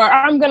 Or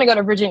I'm going to go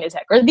to Virginia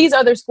Tech or these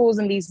other schools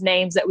and these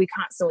names that we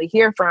constantly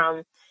hear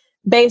from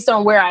based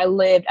on where I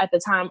lived at the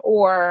time,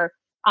 or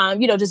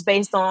just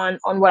based on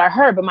what I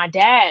heard. But my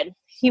dad,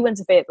 he went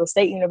to Fayetteville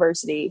State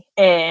University,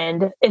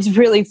 and it's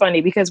really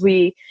funny because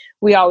we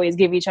always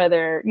give each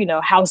other,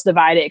 house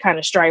divided kind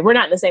of strife. We're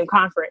not in the same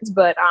conference,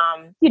 but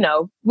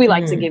we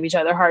like to give each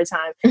other a hard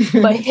time.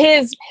 But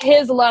his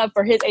love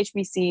for his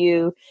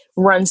HBCU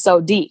runs so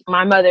deep.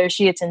 My mother,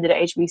 she attended a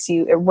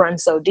HBCU. It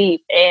runs so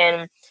deep,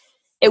 and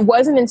it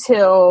wasn't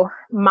until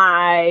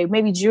my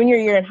maybe junior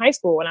year in high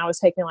school when I was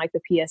taking like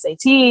the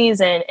PSATs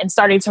and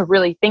starting to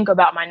really think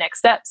about my next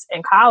steps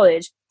in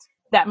college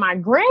that my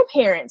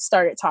grandparents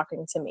started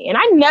talking to me. And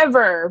I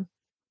never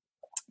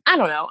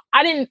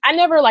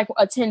like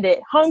attended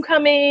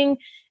homecoming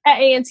at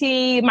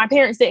A&T. My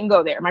parents didn't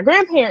go there. My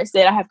grandparents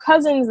did. I have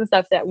cousins and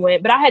stuff that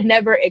went, but I had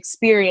never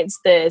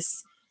experienced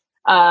this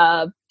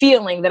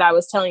feeling that I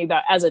was telling you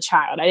about as a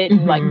child. I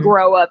didn't like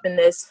grow up in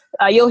this.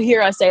 You'll hear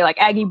us say like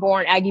Aggie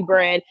born, Aggie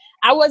bred.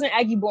 I wasn't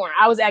Aggie born.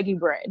 I was Aggie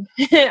bred.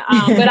 But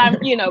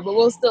but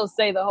we'll still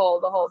say the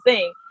whole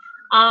thing.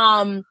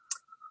 And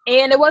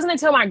it wasn't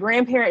until my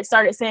grandparents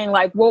started saying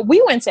like, well,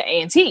 we went to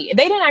A&T.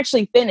 They didn't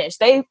actually finish.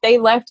 They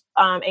left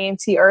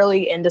A&T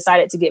early and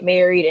decided to get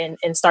married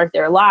and start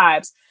their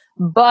lives.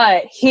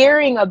 But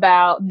hearing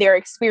about their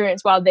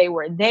experience while they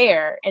were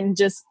there and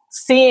just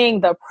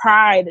seeing the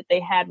pride that they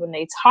had when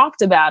they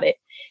talked about it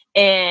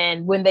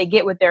and when they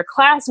get with their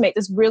classmates,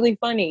 it's really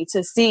funny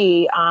to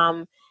see.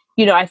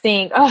 I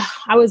think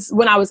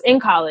when I was in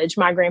college,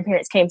 my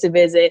grandparents came to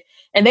visit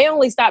and they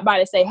only stopped by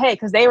to say, hey,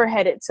 because they were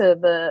headed to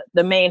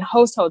the main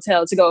host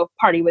hotel to go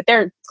party with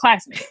their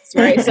classmates.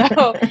 Right.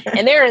 So,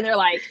 and they're in their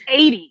like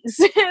 80s.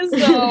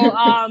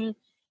 So,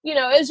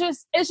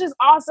 it's just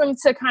awesome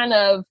to kind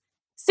of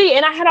see.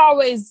 And I had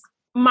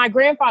my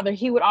grandfather,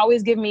 he would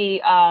always give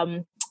me,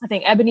 I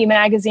think Ebony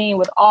magazine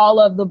with all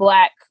of the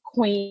Black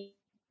queens.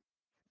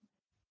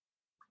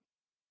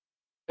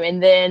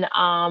 And then,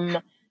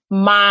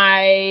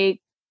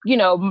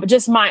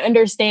 just my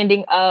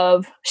understanding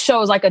of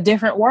shows like A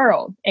Different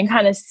World and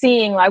kind of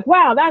seeing like,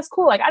 wow, that's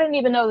cool. Like, I didn't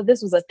even know that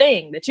this was a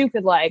thing that you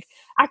could like,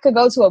 I could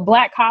go to a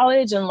Black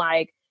college and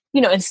like,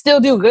 and still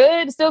do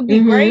good, still be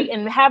great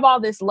and have all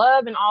this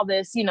love and all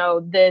this,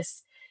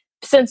 this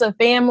sense of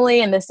family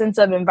and the sense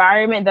of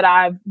environment that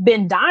I've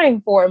been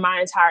dying for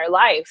my entire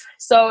life.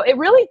 So it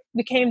really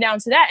came down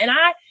to that. And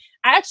I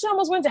actually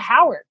almost went to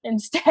Howard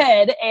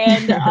instead.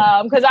 And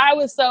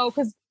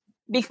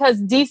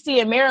because DC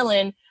and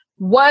Maryland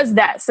was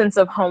that sense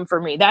of home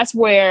for me. That's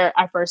where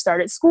I first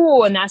started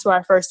school and that's where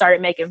I first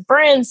started making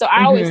friends. So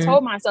I always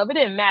told myself it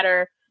didn't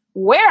matter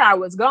where I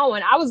was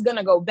going. I was going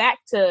to go back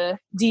to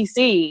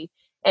DC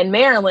and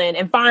Maryland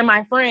and find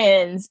my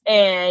friends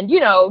and,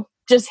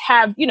 just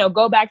have,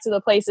 go back to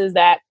the places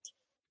that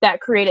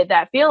created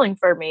that feeling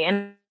for me.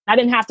 And I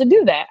didn't have to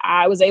do that.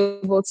 I was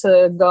able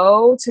to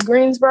go to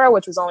Greensboro,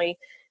 which was only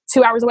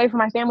 2 hours away from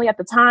my family at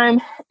the time,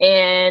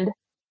 and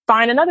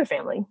find another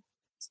family,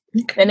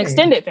 an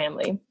extended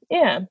family.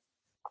 Yeah.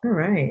 All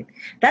right.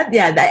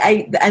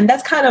 And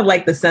that's kind of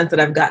like the sense that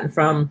I've gotten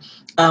from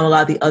a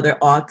lot of the other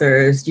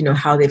authors,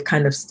 how they've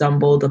kind of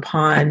stumbled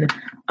upon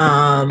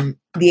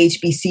the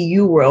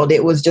HBCU world.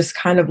 It was just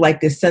kind of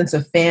like this sense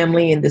of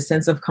family and this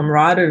sense of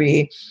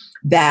camaraderie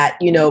that,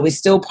 is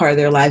still part of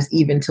their lives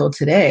even till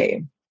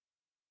today.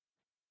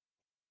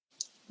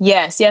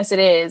 Yes, it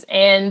is.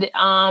 And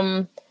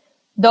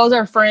those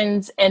are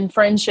friends and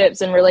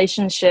friendships and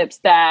relationships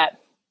that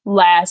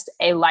last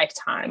a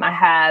lifetime. I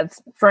have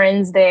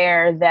friends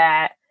there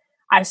that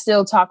I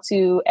still talk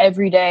to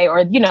every day,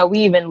 or, we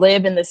even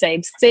live in the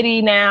same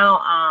city now.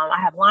 I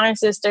have line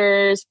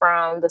sisters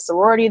from the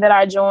sorority that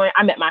I joined.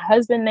 I met my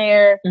husband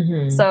there.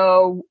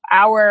 So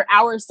our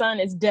son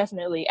is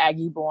definitely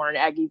Aggie born,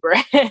 Aggie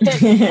bred.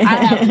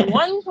 I have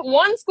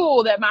one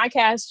school that my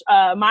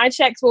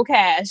checks will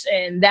cash,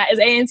 and that is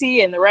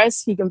A&T, and the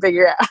rest he can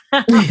figure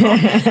out.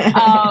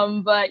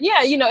 But yeah,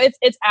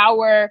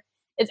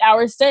 it's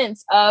our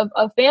sense of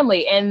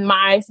family. And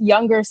my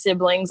younger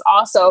siblings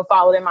also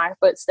followed in my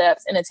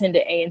footsteps and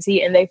attended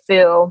A&T, and they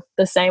feel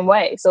the same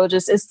way. So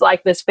it's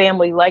like this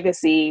family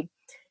legacy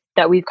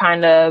that we've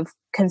kind of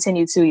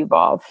continued to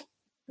evolve.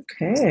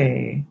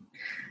 Okay.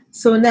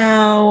 So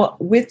now,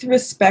 with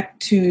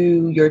respect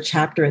to your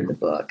chapter in the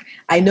book,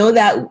 I know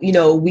that,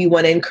 we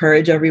want to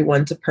encourage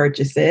everyone to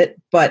purchase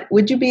it, but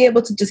would you be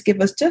able to just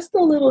give us just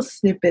a little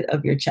snippet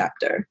of your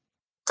chapter?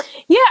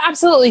 Yeah,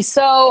 absolutely.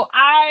 So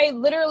I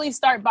literally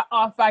start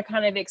off by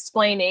kind of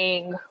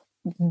explaining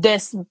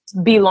this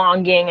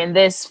belonging and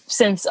this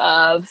sense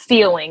of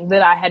feeling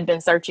that I had been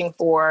searching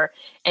for,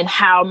 and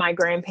how my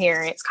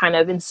grandparents kind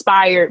of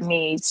inspired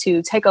me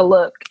to take a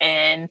look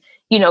and,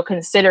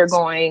 consider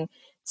going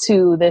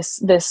to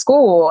this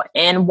school.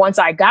 And once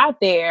I got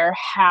there,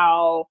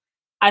 how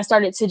I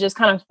started to just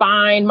kind of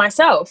find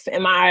myself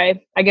in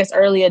my, I guess,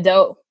 early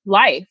adult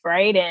life,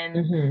 right?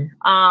 And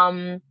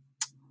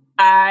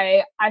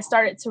I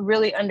started to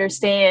really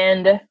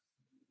understand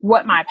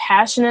what my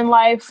passion in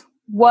life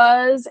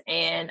was.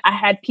 And I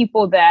had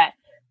people that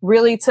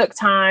really took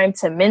time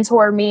to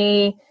mentor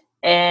me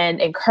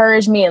and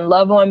encourage me and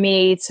love on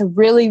me to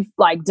really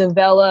like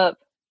develop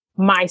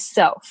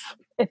myself,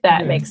 if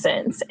that makes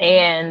sense.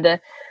 And,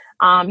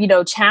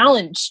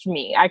 challenged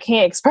me. I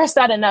can't express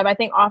that enough. I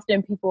think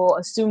often people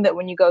assume that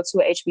when you go to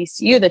a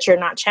HBCU that you're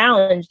not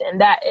challenged, and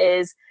that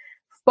is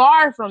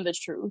far from the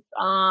truth.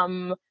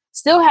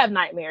 Still have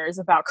nightmares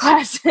about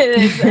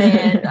classes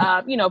and,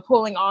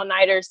 pulling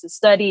all-nighters to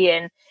study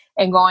and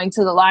going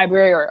to the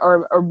library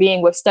or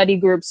being with study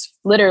groups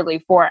literally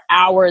for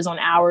hours on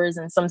hours.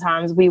 And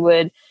sometimes we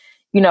would,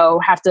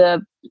 have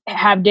to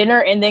have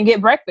dinner and then get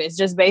breakfast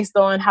just based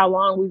on how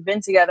long we've been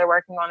together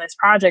working on this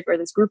project or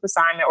this group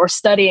assignment or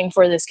studying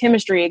for this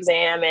chemistry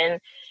exam. And,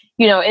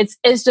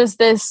 it's just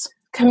this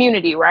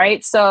community,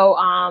 right? So,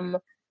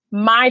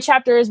 my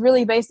chapter is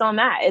really based on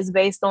that. It's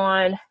based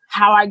on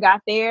how I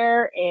got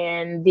there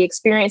and the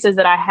experiences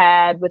that I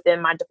had within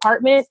my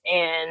department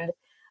and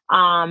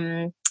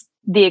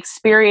the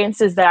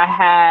experiences that I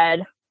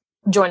had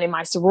joining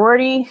my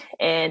sorority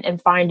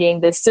and finding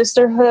this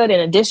sisterhood in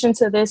addition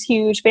to this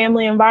huge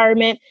family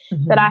environment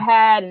that I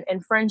had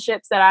and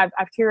friendships that I've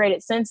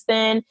curated since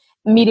then,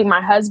 meeting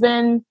my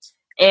husband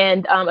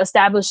and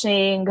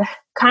establishing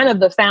kind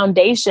of the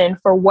foundation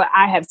for what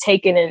I have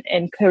taken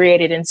and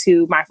created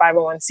into my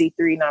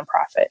 501c3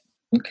 nonprofit.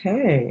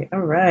 Okay. All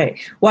right.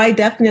 Well, I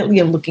definitely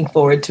am looking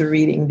forward to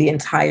reading the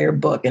entire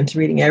book and to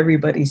reading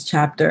everybody's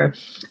chapter.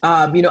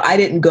 I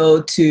didn't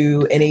go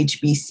to an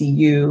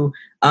HBCU.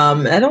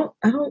 I don't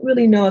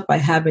really know if I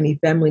have any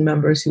family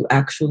members who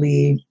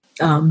actually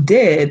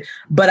did,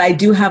 but I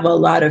do have a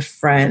lot of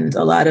friends,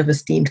 a lot of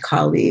esteemed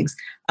colleagues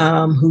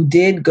who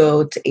did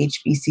go to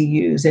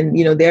HBCUs, and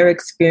their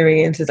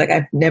experiences. Like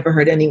I've never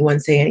heard anyone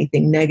say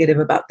anything negative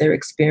about their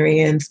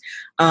experience,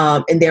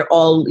 and they're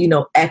all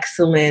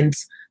excellent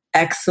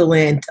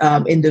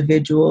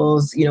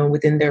individuals,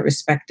 within their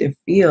respective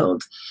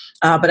fields.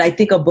 But I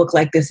think a book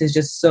like this is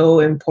just so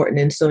important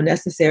and so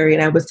necessary.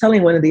 And I was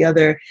telling one of the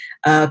other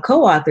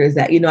co-authors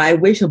that, I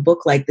wish a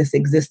book like this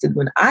existed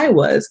when I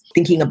was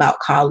thinking about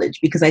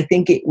college, because I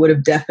think it would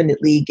have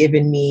definitely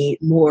given me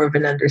more of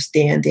an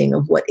understanding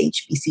of what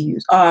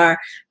HBCUs are,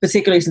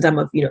 particularly since I'm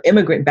of,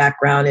 immigrant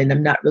background and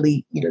I'm not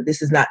really,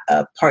 this is not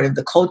a part of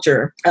the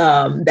culture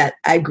that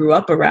I grew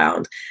up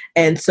around.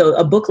 And so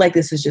a book like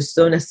this is just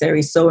so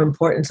necessary, so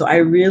important. So I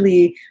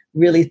really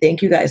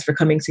thank you guys for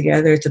coming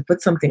together to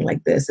put something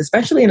like this,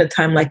 especially in a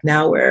time like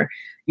now where,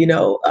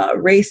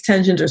 race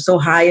tensions are so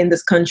high in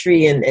this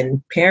country,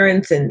 and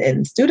parents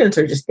and students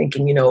are just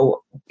thinking,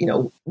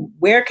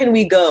 where can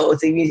we go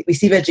to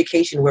receive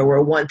education where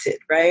we're wanted,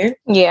 right?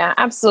 Yeah,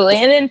 absolutely.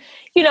 And then,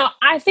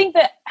 I think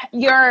that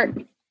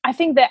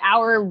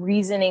our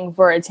reasoning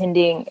for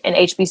attending an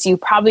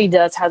HBCU probably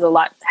does have a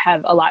lot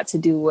to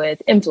do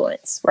with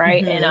influence,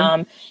 right?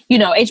 And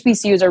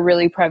HBCUs are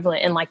really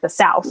prevalent in like the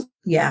South.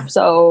 Yeah.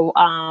 So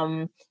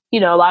a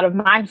lot of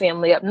my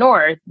family up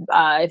north,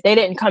 if they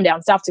didn't come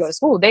down south to go to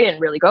school, they didn't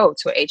really go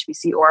to a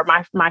HBCU. Or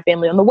my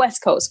family on the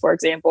West Coast, for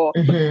example,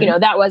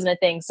 that wasn't a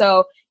thing.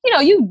 So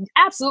you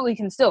absolutely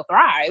can still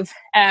thrive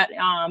at,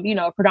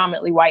 a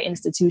predominantly white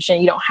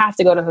institution. You don't have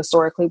to go to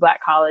historically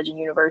Black college and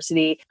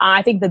university.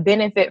 I think the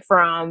benefit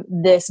from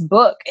this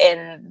book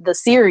and the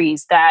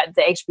series that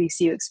the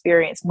HBCU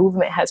Experience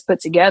movement has put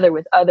together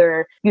with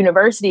other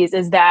universities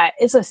is that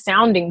it's a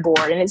sounding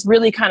board, and it's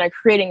really kind of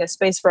creating a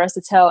space for us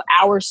to tell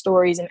our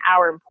stories and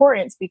our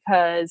importance,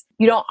 because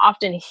you don't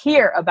often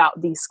hear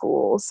about these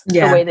schools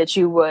the way that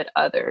you would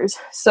others.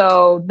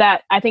 So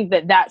that I think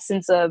that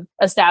sense of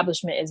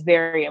establishment is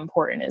very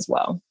important as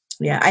well.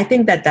 Yeah, I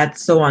think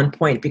that's so on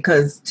point,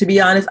 because to be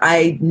honest,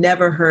 I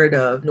never heard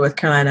of North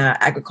Carolina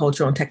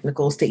Agricultural and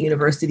Technical State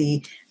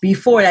University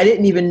before. And I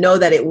didn't even know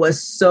that it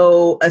was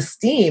so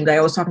esteemed. I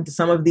was talking to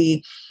some of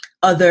the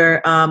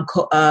other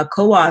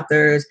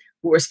co-authors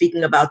who were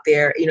speaking about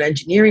their,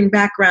 engineering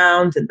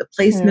backgrounds and the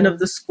placement of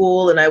the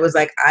school. And I was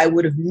like, I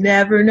would have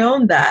never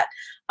known that.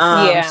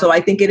 So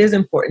I think it is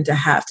important to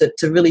have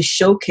to really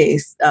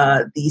showcase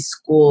these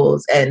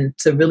schools and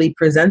to really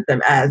present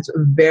them as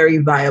very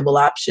viable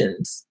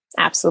options.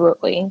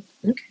 Absolutely.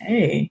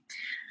 Okay.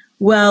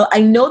 Well,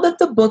 I know that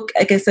the book,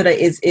 like I said,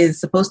 is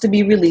supposed to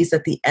be released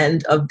at the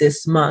end of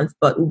this month,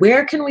 but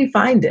where can we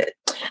find it?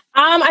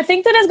 I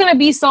think that it's going to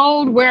be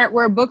sold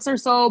where books are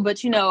sold, but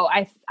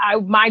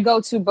my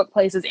go-to book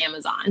place is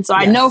Amazon. So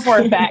I know for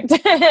a fact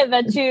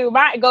that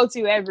my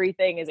go-to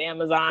everything is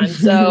Amazon.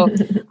 So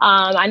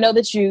I know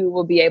that you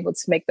will be able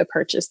to make the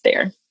purchase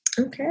there.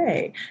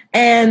 Okay.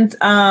 And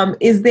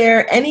is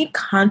there any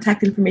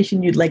contact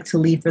information you'd like to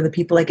leave for the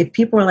people? Like if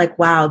people are like,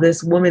 wow,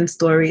 this woman's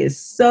story is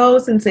so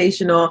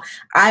sensational,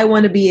 I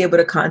want to be able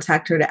to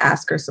contact her to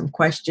ask her some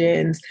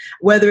questions,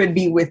 whether it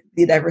be with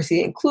the diversity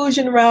and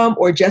inclusion realm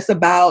or just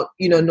about,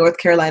 North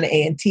Carolina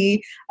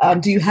A&T.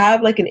 Do you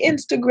have like an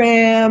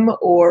Instagram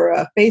or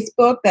a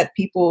Facebook that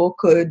people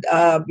could,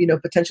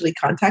 potentially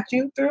contact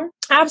you through?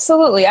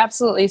 Absolutely.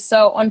 Absolutely.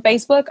 So on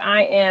Facebook,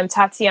 I am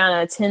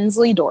Tatiana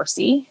Tinsley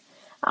Dorsey.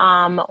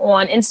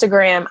 On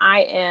Instagram,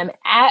 I am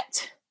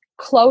at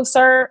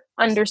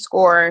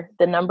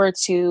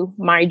closer_2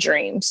 my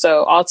dream.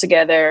 So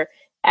altogether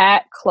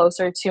at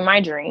closer to my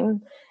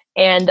dream.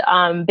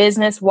 And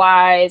business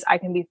wise, I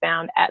can be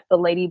found at the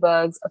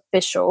Ladybugs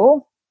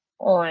Official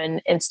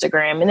on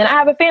Instagram. And then I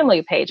have a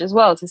family page as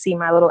well to see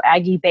my little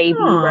Aggie baby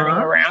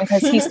running around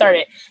because he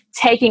started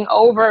taking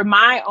over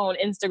my own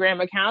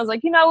Instagram account. I was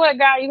like, you know what,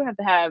 guy, you have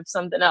to have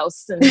something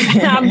else. And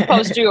I'm going to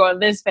post you on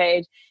this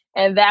page.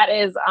 And that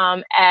is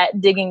at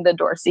Digging the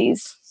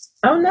Dorseys.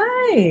 Oh,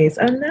 nice.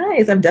 Oh,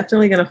 nice. I'm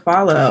definitely going to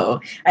follow.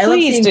 I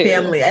love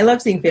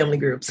seeing family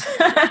groups.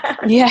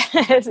 Yes,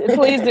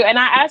 please do. And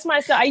I asked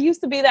myself, I used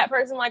to be that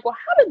person like, well,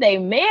 how did they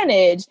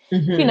manage,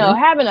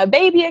 having a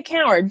baby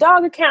account or a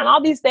dog account and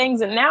all these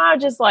things? And now I'm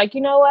just like,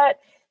 you know what?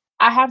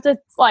 I have to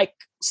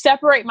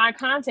separate my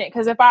content.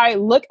 Because if I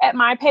look at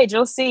my page,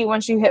 you'll see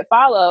once you hit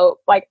follow,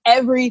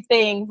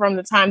 everything from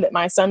the time that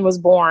my son was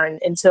born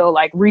until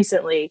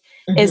recently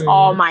is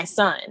all my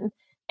son.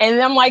 And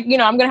I'm like,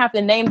 I'm going to have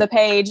to name the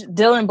page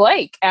Dylan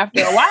Blake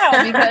after a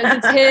while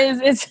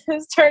because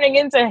it's turning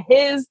into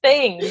his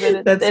thing.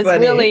 It's funny.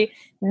 Really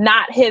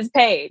not his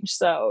page.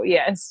 So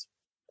yes.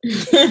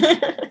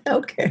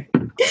 Okay.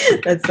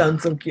 That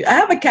sounds so cute. I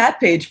have a cat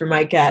page for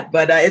my cat,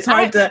 but it's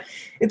hard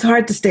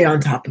to stay on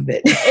top of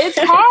it. It's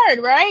hard,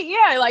 right?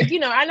 Yeah.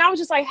 And I was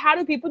just like, how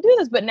do people do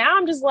this? But now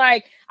I'm just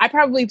like, I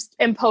probably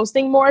am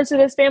posting more to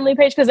this family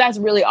page because that's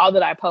really all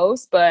that I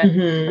post, but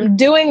I'm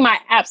doing my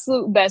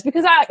absolute best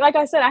because like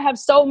I said, I have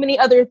so many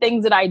other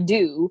things that I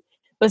do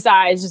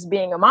besides just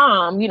being a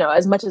mom.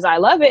 As much as I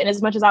love it and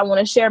as much as I want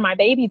to share my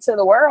baby to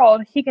the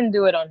world, he can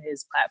do it on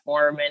his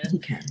platform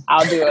and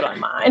I'll do it on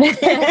mine.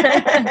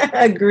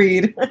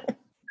 Agreed.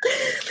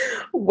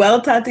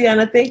 Well,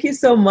 Tatiana, thank you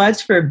so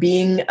much for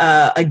being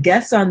a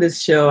guest on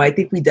this show. I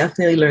think we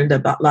definitely learned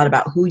a lot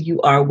about who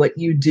you are, what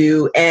you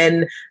do,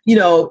 and,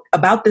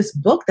 about this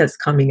book that's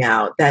coming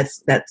out.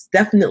 That's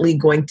definitely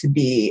going to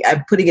be,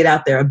 I'm putting it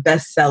out there, a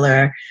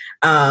bestseller.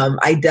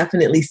 I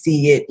definitely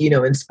see it,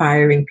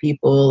 inspiring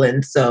people.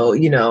 And so,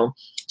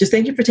 just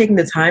thank you for taking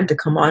the time to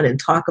come on and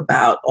talk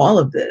about all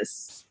of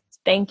this.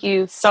 Thank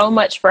you so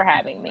much for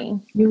having me.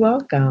 You're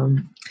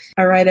welcome.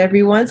 All right,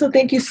 everyone. So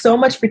thank you so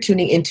much for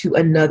tuning into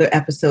another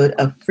episode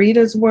of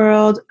Frida's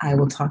World. I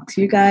will talk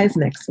to you guys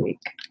next week.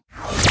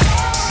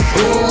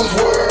 Whose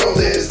world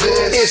is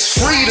this? It's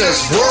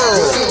Frida's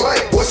World.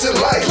 What's it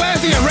like?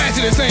 Classy and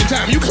ratchet at the same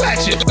time. You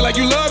clutch it. Like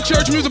you love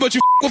church music, but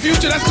you with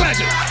Future. That's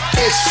classic.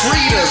 It's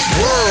Frida's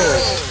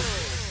World.